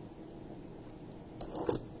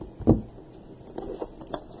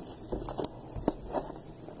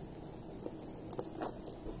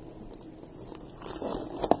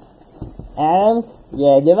 Adams,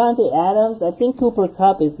 yeah, Devontae Adams. I think Cooper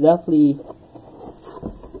Kupp is definitely.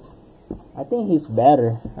 I think he's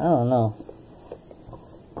better. I don't know.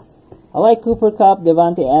 I like Cooper Kupp,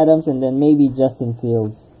 Devontae Adams, and then maybe Justin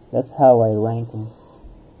Fields. That's how I rank him.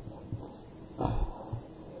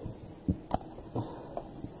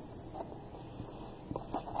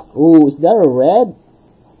 Ooh, is that a red?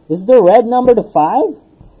 Is the red number to 5?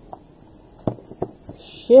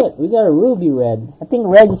 Shit, we got a ruby red. I think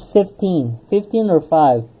red is 15. 15 or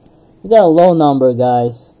 5. We got a low number,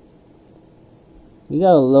 guys. We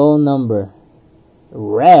got a low number.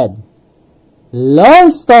 Red.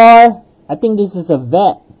 Lone Star. I think this is a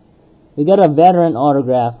vet. We got a veteran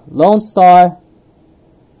autograph. Lone Star.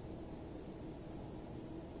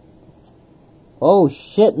 Oh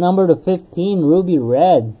shit, number to 15. Ruby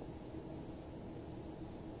red.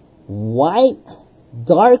 White,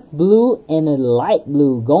 dark blue, and a light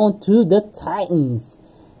blue. Going to the Titans.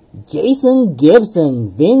 Jason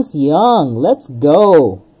Gibson. Vince Young. Let's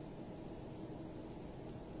go.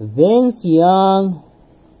 Vince Young.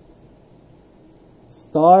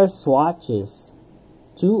 Star swatches.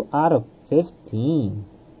 2 out of 15.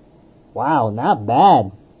 Wow, not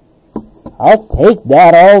bad. I'll take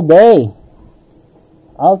that all day.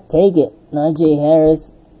 I'll take it. Najee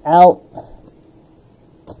Harris out.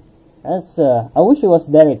 That's I wish it was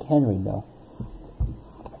Derrick Henry though.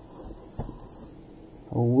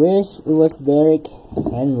 I wish it was Derrick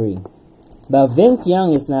Henry. But Vince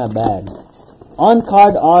Young is not bad. On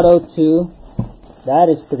card auto too. That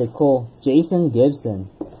is pretty cool. Jason Gibson.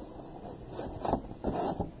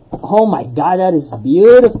 Oh my god, that is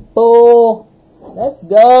beautiful. Let's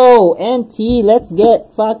go. NT, let's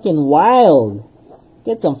get fucking wild.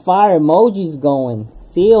 Get some fire emojis going.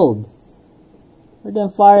 Sealed. Where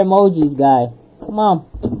them fire emojis, guy? Come on.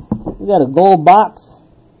 We got a gold box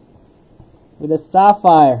with a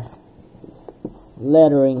sapphire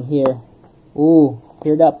lettering here. Ooh,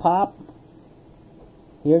 hear that pop?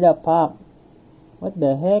 Hear that pop? What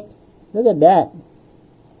the heck? Look at that.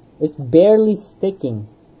 It's barely sticking.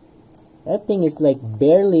 That thing is like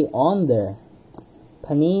barely on there.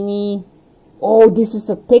 Panini. Oh, this is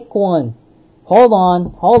a thick one. Hold on,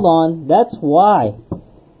 hold on. That's why.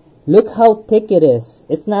 Look how thick it is.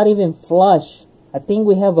 It's not even flush. I think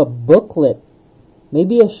we have a booklet.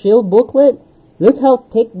 Maybe a shield booklet? Look how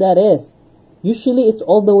thick that is. Usually it's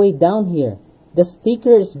all the way down here. The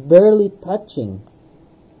sticker is barely touching.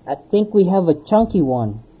 I think we have a chunky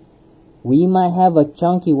one. We might have a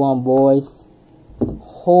chunky one, boys.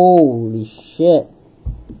 Holy shit.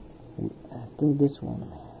 I think this one.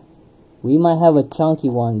 We might have a chunky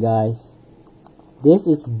one, guys. This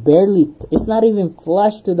is barely, it's not even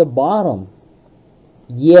flush to the bottom.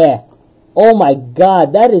 Yeah. Oh my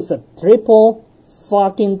god, that is a triple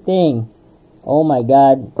fucking thing. Oh my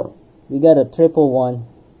god. We got a triple one.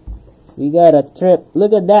 We got a trip.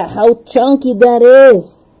 Look at that, how chunky that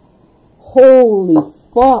is. Holy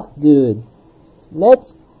fuck, dude.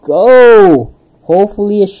 Let's go.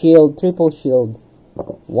 Hopefully a shield, triple shield.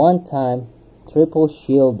 One time. Triple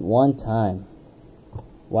shield one time.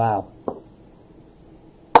 Wow.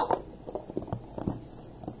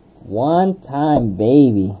 One time,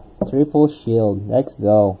 baby. Triple shield. Let's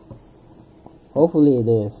go. Hopefully it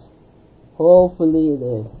is. Hopefully it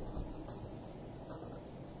is.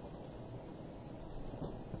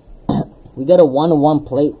 We got a 1-1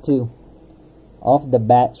 plate too. Off the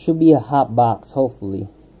bat. Should be a hot box, hopefully.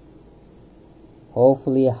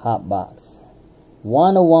 Hopefully a hot box.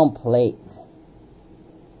 1-1 plate.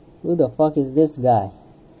 Who the fuck is this guy?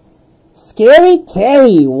 Scary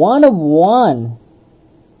Terry. 1 of 1.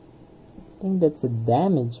 I think that's a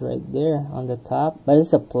damage right there on the top. But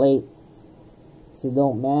it's a plate, so it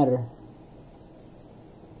don't matter.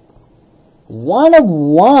 1 of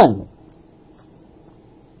 1.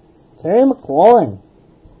 Terry McLaurin.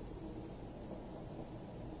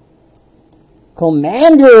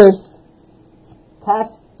 Commanders.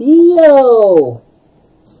 Castillo.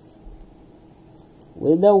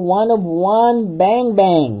 With a 1 of 1 bang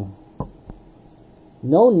bang.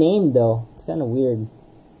 No name though. It's kind of weird.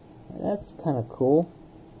 That's kind of cool.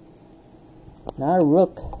 Not a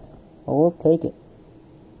rook. But we'll take it.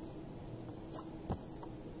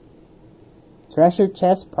 Treasure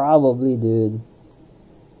chest probably, dude.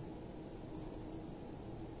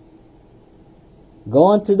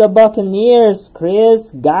 Going to the Buccaneers.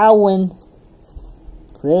 Chris Godwin.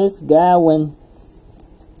 Chris Godwin.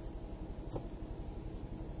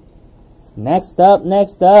 Next up.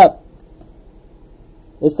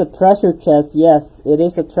 It's a treasure chest. Yes, it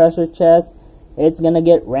is a treasure chest. It's gonna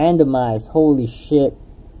get randomized. Holy shit.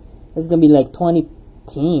 It's gonna be like 20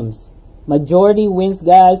 teams. Majority wins,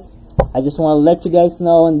 guys. I just want to let you guys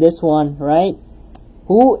know in this one, right?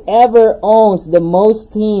 Whoever owns the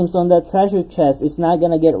most teams on that treasure chest is not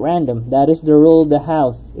gonna get random. That is the rule of the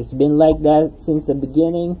house. It's been like that since the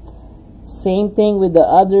beginning. Same thing with the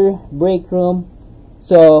other break room.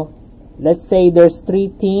 So let's say there's 3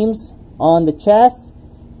 teams on the chest.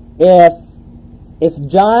 If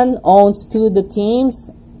John owns 2 of the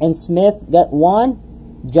teams and Smith got 1,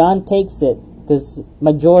 John takes it because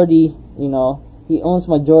majority, you know, he owns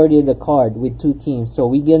majority of the card with 2 teams. So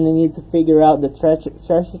we're gonna need to figure out the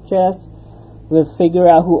treasure chest. We'll figure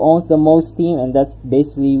out who owns the most team, and that's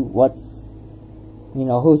basically what's, you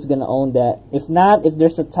know, who's gonna own that. If not, if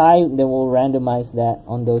there's a tie, then we'll randomize that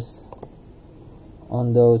on those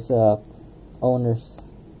owners.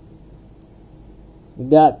 We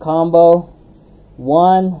got combo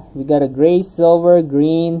 1. We got a gray, silver,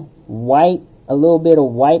 green, white, a little bit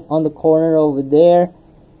of white on the corner over there,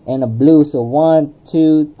 and a blue. So 1,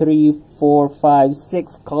 2, 3, 4, 5,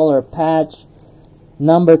 6 color patch.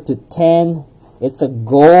 Number to 10. It's a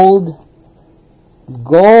gold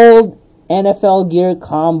NFL gear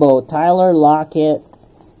combo. Tyler Lockett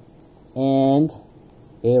and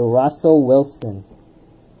a Russell Wilson.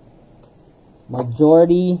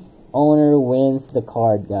 Majority owner wins the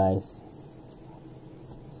card, guys.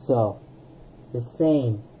 So the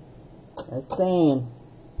same.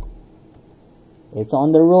 It's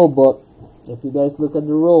on the rule book. If you guys look at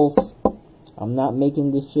the rules, I'm not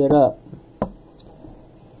making this shit up.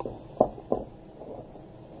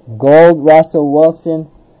 Gold Russell Wilson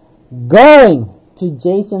going to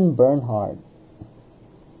Jason Bernhard.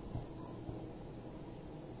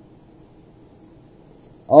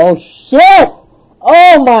 Oh shit!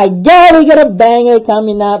 Oh my god, we got a banger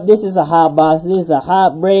coming up. This is a hot box. This is a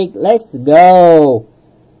hot break. Let's go.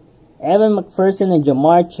 Evan McPherson and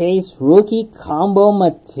Jamar Chase rookie combo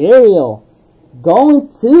material. Going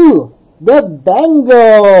to the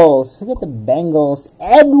Bengals. Look at the Bengals.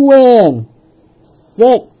 Edwin.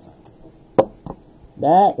 Sick.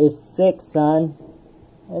 That is sick, son.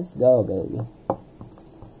 Let's go, baby.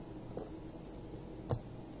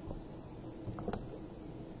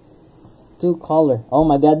 Two color. Oh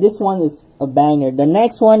my god, this one is a banger. The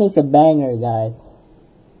next one is a banger, guys.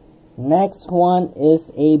 Next one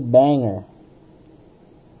is a banger.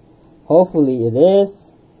 Hopefully it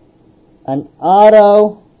is. An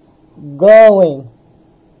auto going.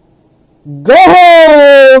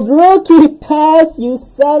 Gold! Rookie pass, you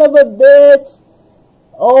son of a bitch.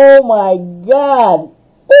 Oh my god.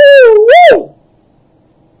 Woo-woo!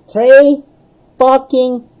 Trey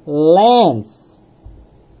fucking Lance.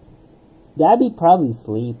 Gabby probably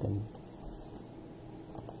sleeping.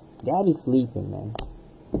 Gabby's sleeping, man.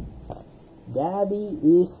 Gabby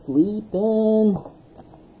is sleeping.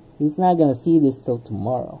 He's not gonna see this till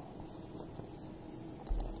tomorrow.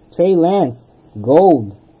 Trey Lance,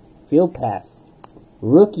 gold, field pass,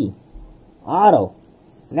 rookie, auto,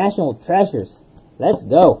 National Treasures. Let's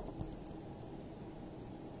go.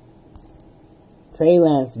 Trey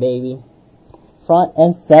Lance, baby. Front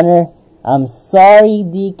and center. I'm sorry,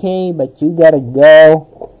 DK, but you gotta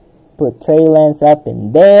go. Put Trey Lance up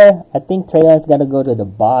in there. I think Trey Lance gotta go to the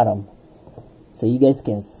bottom, so you guys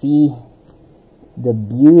can see the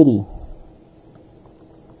beauty.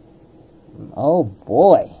 Oh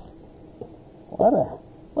boy.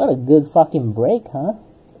 What a good fucking break, huh?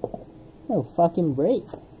 What a fucking break.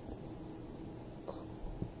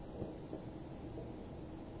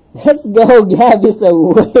 Let's go. Gab is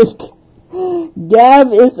awake.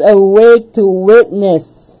 Gab is awake to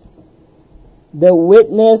witness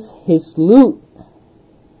his loot.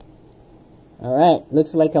 Alright,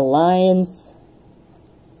 looks like a Lions.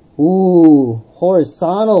 Ooh,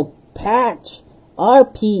 horizontal patch.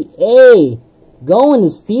 RPA. Going to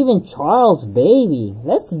Steven Charles, baby.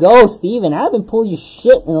 Let's go, Steven. I haven't pulled your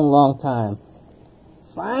shit in a long time.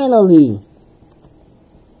 Finally.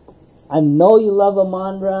 I know you love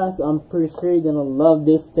Amon-Ra, so I'm pretty sure you're gonna love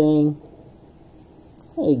this thing.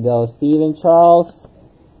 There you go, Steven Charles.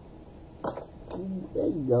 There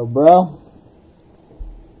you go, bro.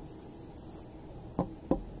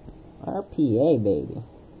 RPA, baby.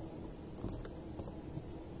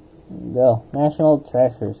 There you go. National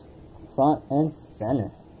Treasures. Front and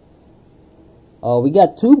center. Oh, we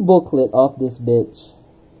got 2 booklet off this bitch.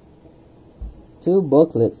 2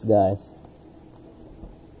 booklets, guys.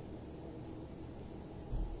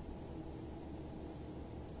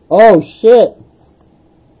 Oh, shit.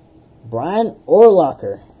 Brian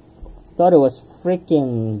Urlacher. Thought it was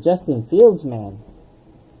freaking Justin Fields, man.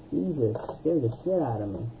 Jesus, scared the shit out of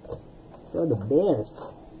me. So the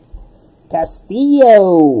Bears.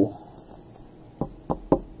 Castillo.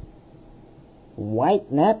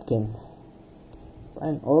 White napkin.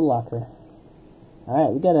 Brian Urlacher.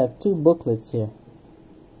 Alright, we got 2 booklets here.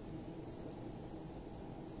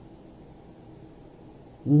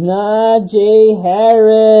 Najee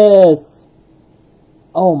Harris.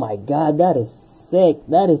 Oh my god, that is sick.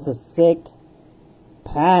 That is a sick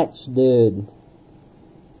patch, dude.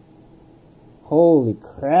 Holy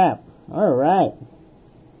crap. Alright.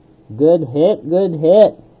 Good hit, good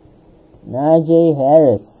hit. Najee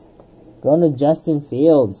Harris. Going to Justin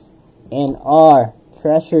Fields. And our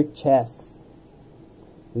treasure chest.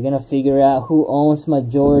 We're going to figure out who owns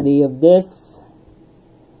majority of this.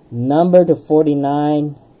 Number to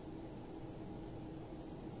 49.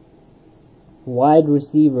 Wide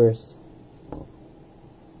receivers.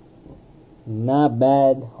 Not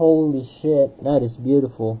bad. Holy shit. That is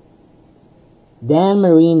beautiful. Dan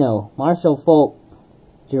Marino. Marshall Falk.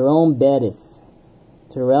 Jerome Bettis.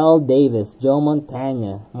 Terrell Davis. Joe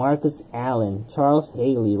Montana. Marcus Allen. Charles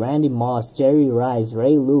Haley. Randy Moss. Jerry Rice.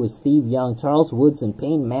 Ray Lewis. Steve Young. Charles Woodson.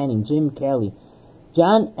 Peyton Manning. Jim Kelly.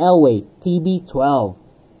 John Elway. TB12.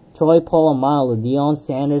 Troy Polamalu, Deion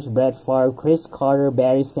Sanders, Brett Favre, Chris Carter,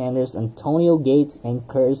 Barry Sanders, Antonio Gates, and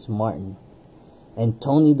Curtis Martin. And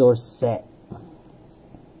Tony Dorsett.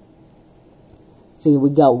 See, we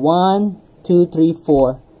got 1, 2, 3,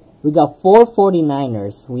 4. We got 4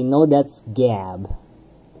 49ers. We know that's Gab.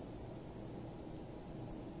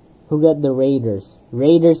 Who got the Raiders?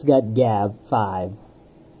 Raiders got Gab, 5.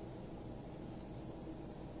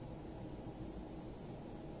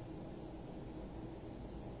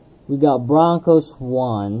 We got Broncos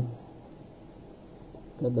 1.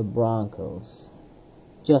 Got the Broncos.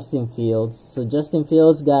 Justin Fields. So Justin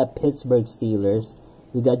Fields got Pittsburgh Steelers.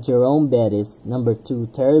 We got Jerome Bettis. Number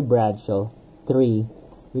 2. Terry Bradshaw. 3.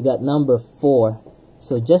 We got number 4.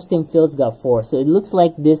 So Justin Fields got 4. So it looks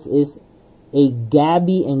like this is a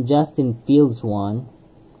Gabby and Justin Fields one.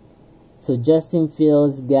 So Justin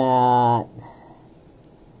Fields got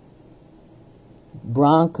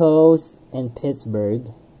Broncos and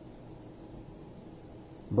Pittsburgh.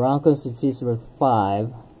 Broncos and Pittsburgh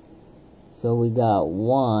 5. So we got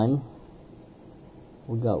 1.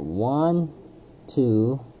 We got 1,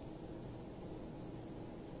 2.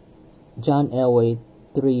 John Elway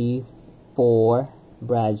 3, 4.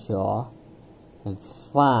 Bradshaw and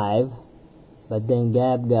 5. But then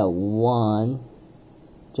Gab got 1.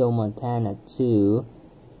 Joe Montana 2.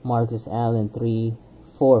 Marcus Allen 3,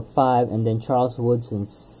 4, 5. And then Charles Woodson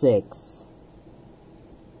 6.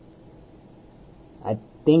 I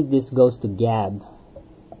think this goes to Gab.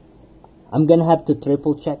 I'm gonna have to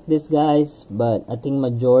triple check this, guys, but I think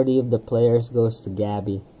majority of the players goes to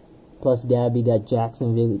Gabby. Plus Gabby got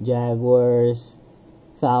Jacksonville Jaguars,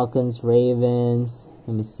 Falcons, Ravens.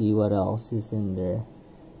 Let me see what else is in there.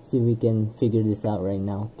 See if we can figure this out right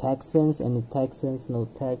now. Texans, any Texans? No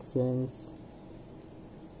Texans.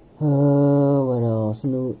 What else?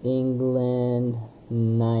 New England,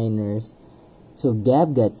 So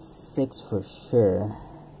Gab got 6 for sure.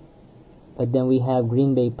 But then we have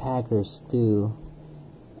Green Bay Packers too.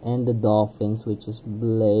 And the Dolphins, which is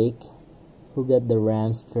Blake. Who got the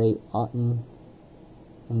Rams? Trey Otten.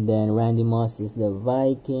 And then Randy Moss is the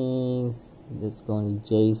Vikings. That's going to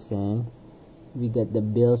Jason. We got the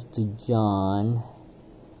Bills to John.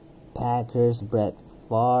 Packers, Brett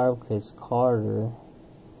Favre, Chris Carter.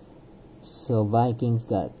 So Vikings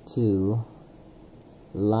got 2.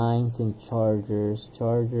 Lions and Chargers.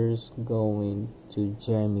 Chargers going to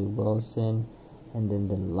Jeremy Wilson. And then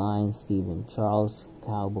the Lions, Stephen Charles.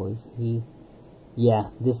 Cowboys, Heath. Yeah,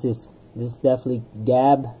 this is definitely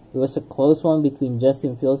Gab. It was a close one between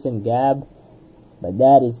Justin Fields and Gab. But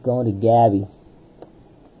that is going to Gabby.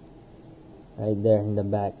 Right there in the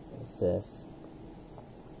back it says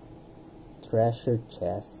treasure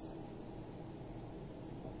chest.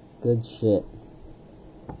 Good shit.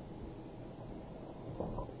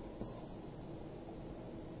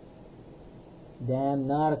 Damn,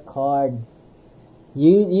 not a card.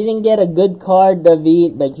 You didn't get a good card,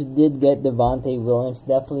 David, but you did get Devontae Williams.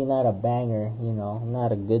 Definitely not a banger, you know,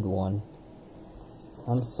 not a good one.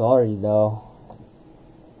 I'm sorry though.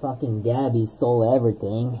 Fucking Gabby stole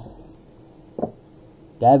everything.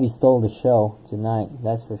 Gabby stole the show tonight,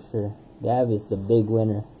 that's for sure. Gabby is the big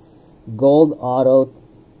winner. Gold auto,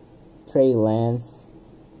 Trey Lance,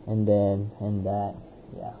 and that.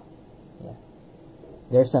 Yeah.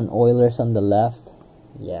 There's an Oilers on the left.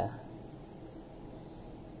 Yeah.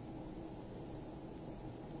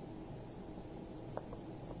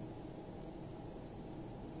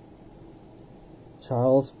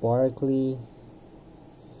 Charles Barkley.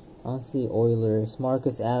 I don't see Oilers.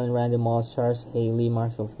 Marcus Allen, Randy Moss, Charles Haley,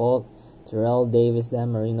 Marshall Falk, Terrell Davis,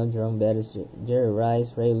 Dan Marino, Jerome Bettis, Jerry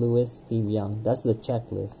Rice, Ray Lewis, Steve Young. That's the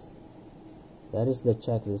checklist. That is the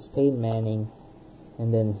checklist. Peyton Manning.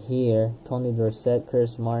 And then here, Tony Dorsett,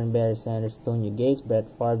 Chris Martin, Barry Sanders, Tony Gates, Brett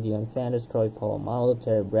Favre, Deion Sanders, Troy Polamalu,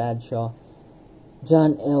 Terry Bradshaw,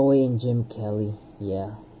 John Elway, and Jim Kelly.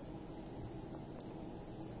 Yeah.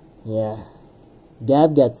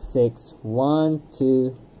 Gab got 6. 1,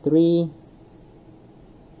 2, 3,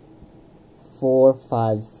 4,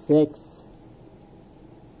 5, 6.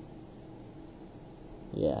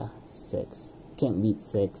 Yeah, 6. Can't beat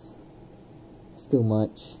 6. It's too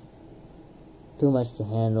much. Too much to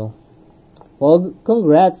handle. Well,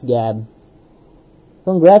 congrats, Gab.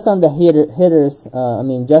 Congrats on the hitters. I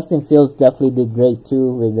mean, Justin Fields definitely did great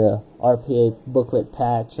too with the RPA booklet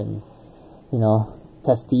patch, and you know,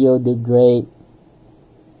 Castillo did great.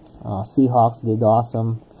 Seahawks did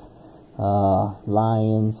awesome.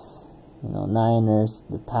 Lions, you know, Niners,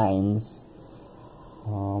 the Titans,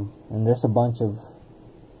 and there's a bunch of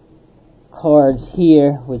cards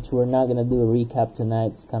here, which we're not gonna do a recap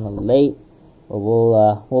tonight. It's kind of late, but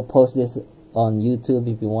we'll post this on YouTube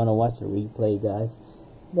if you want to watch a replay, guys.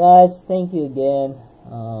 Guys, thank you again.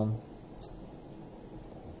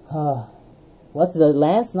 What's the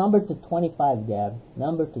Lance number to 25, Gab?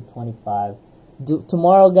 Number to 25.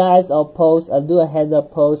 Tomorrow, guys, I'll do a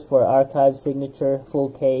heads-up post for archive signature full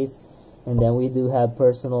case, and then we do have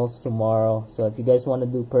personals tomorrow. So if you guys want to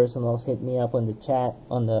do personals, hit me up on the chat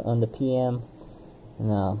on the PM,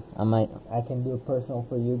 and I can do a personal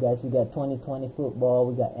for you guys. We got 2020 football,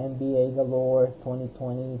 we got NBA galore,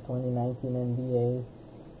 2020, 2019 NBA,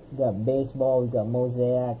 we got baseball, we got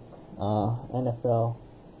Mosaic, NFL.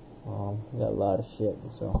 We got a lot of shit.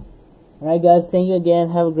 So. Alright, guys, thank you again.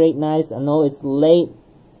 Have a great night. I know it's late.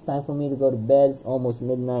 It's time for me to go to bed. It's almost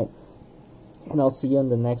midnight. And I'll see you on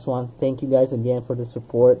the next one. Thank you guys again for the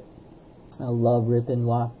support. I love ripping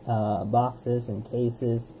boxes and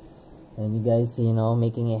cases. And you guys, you know,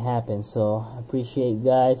 making it happen. So, I appreciate you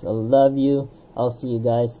guys. I love you. I'll see you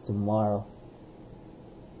guys tomorrow.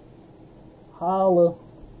 Holla.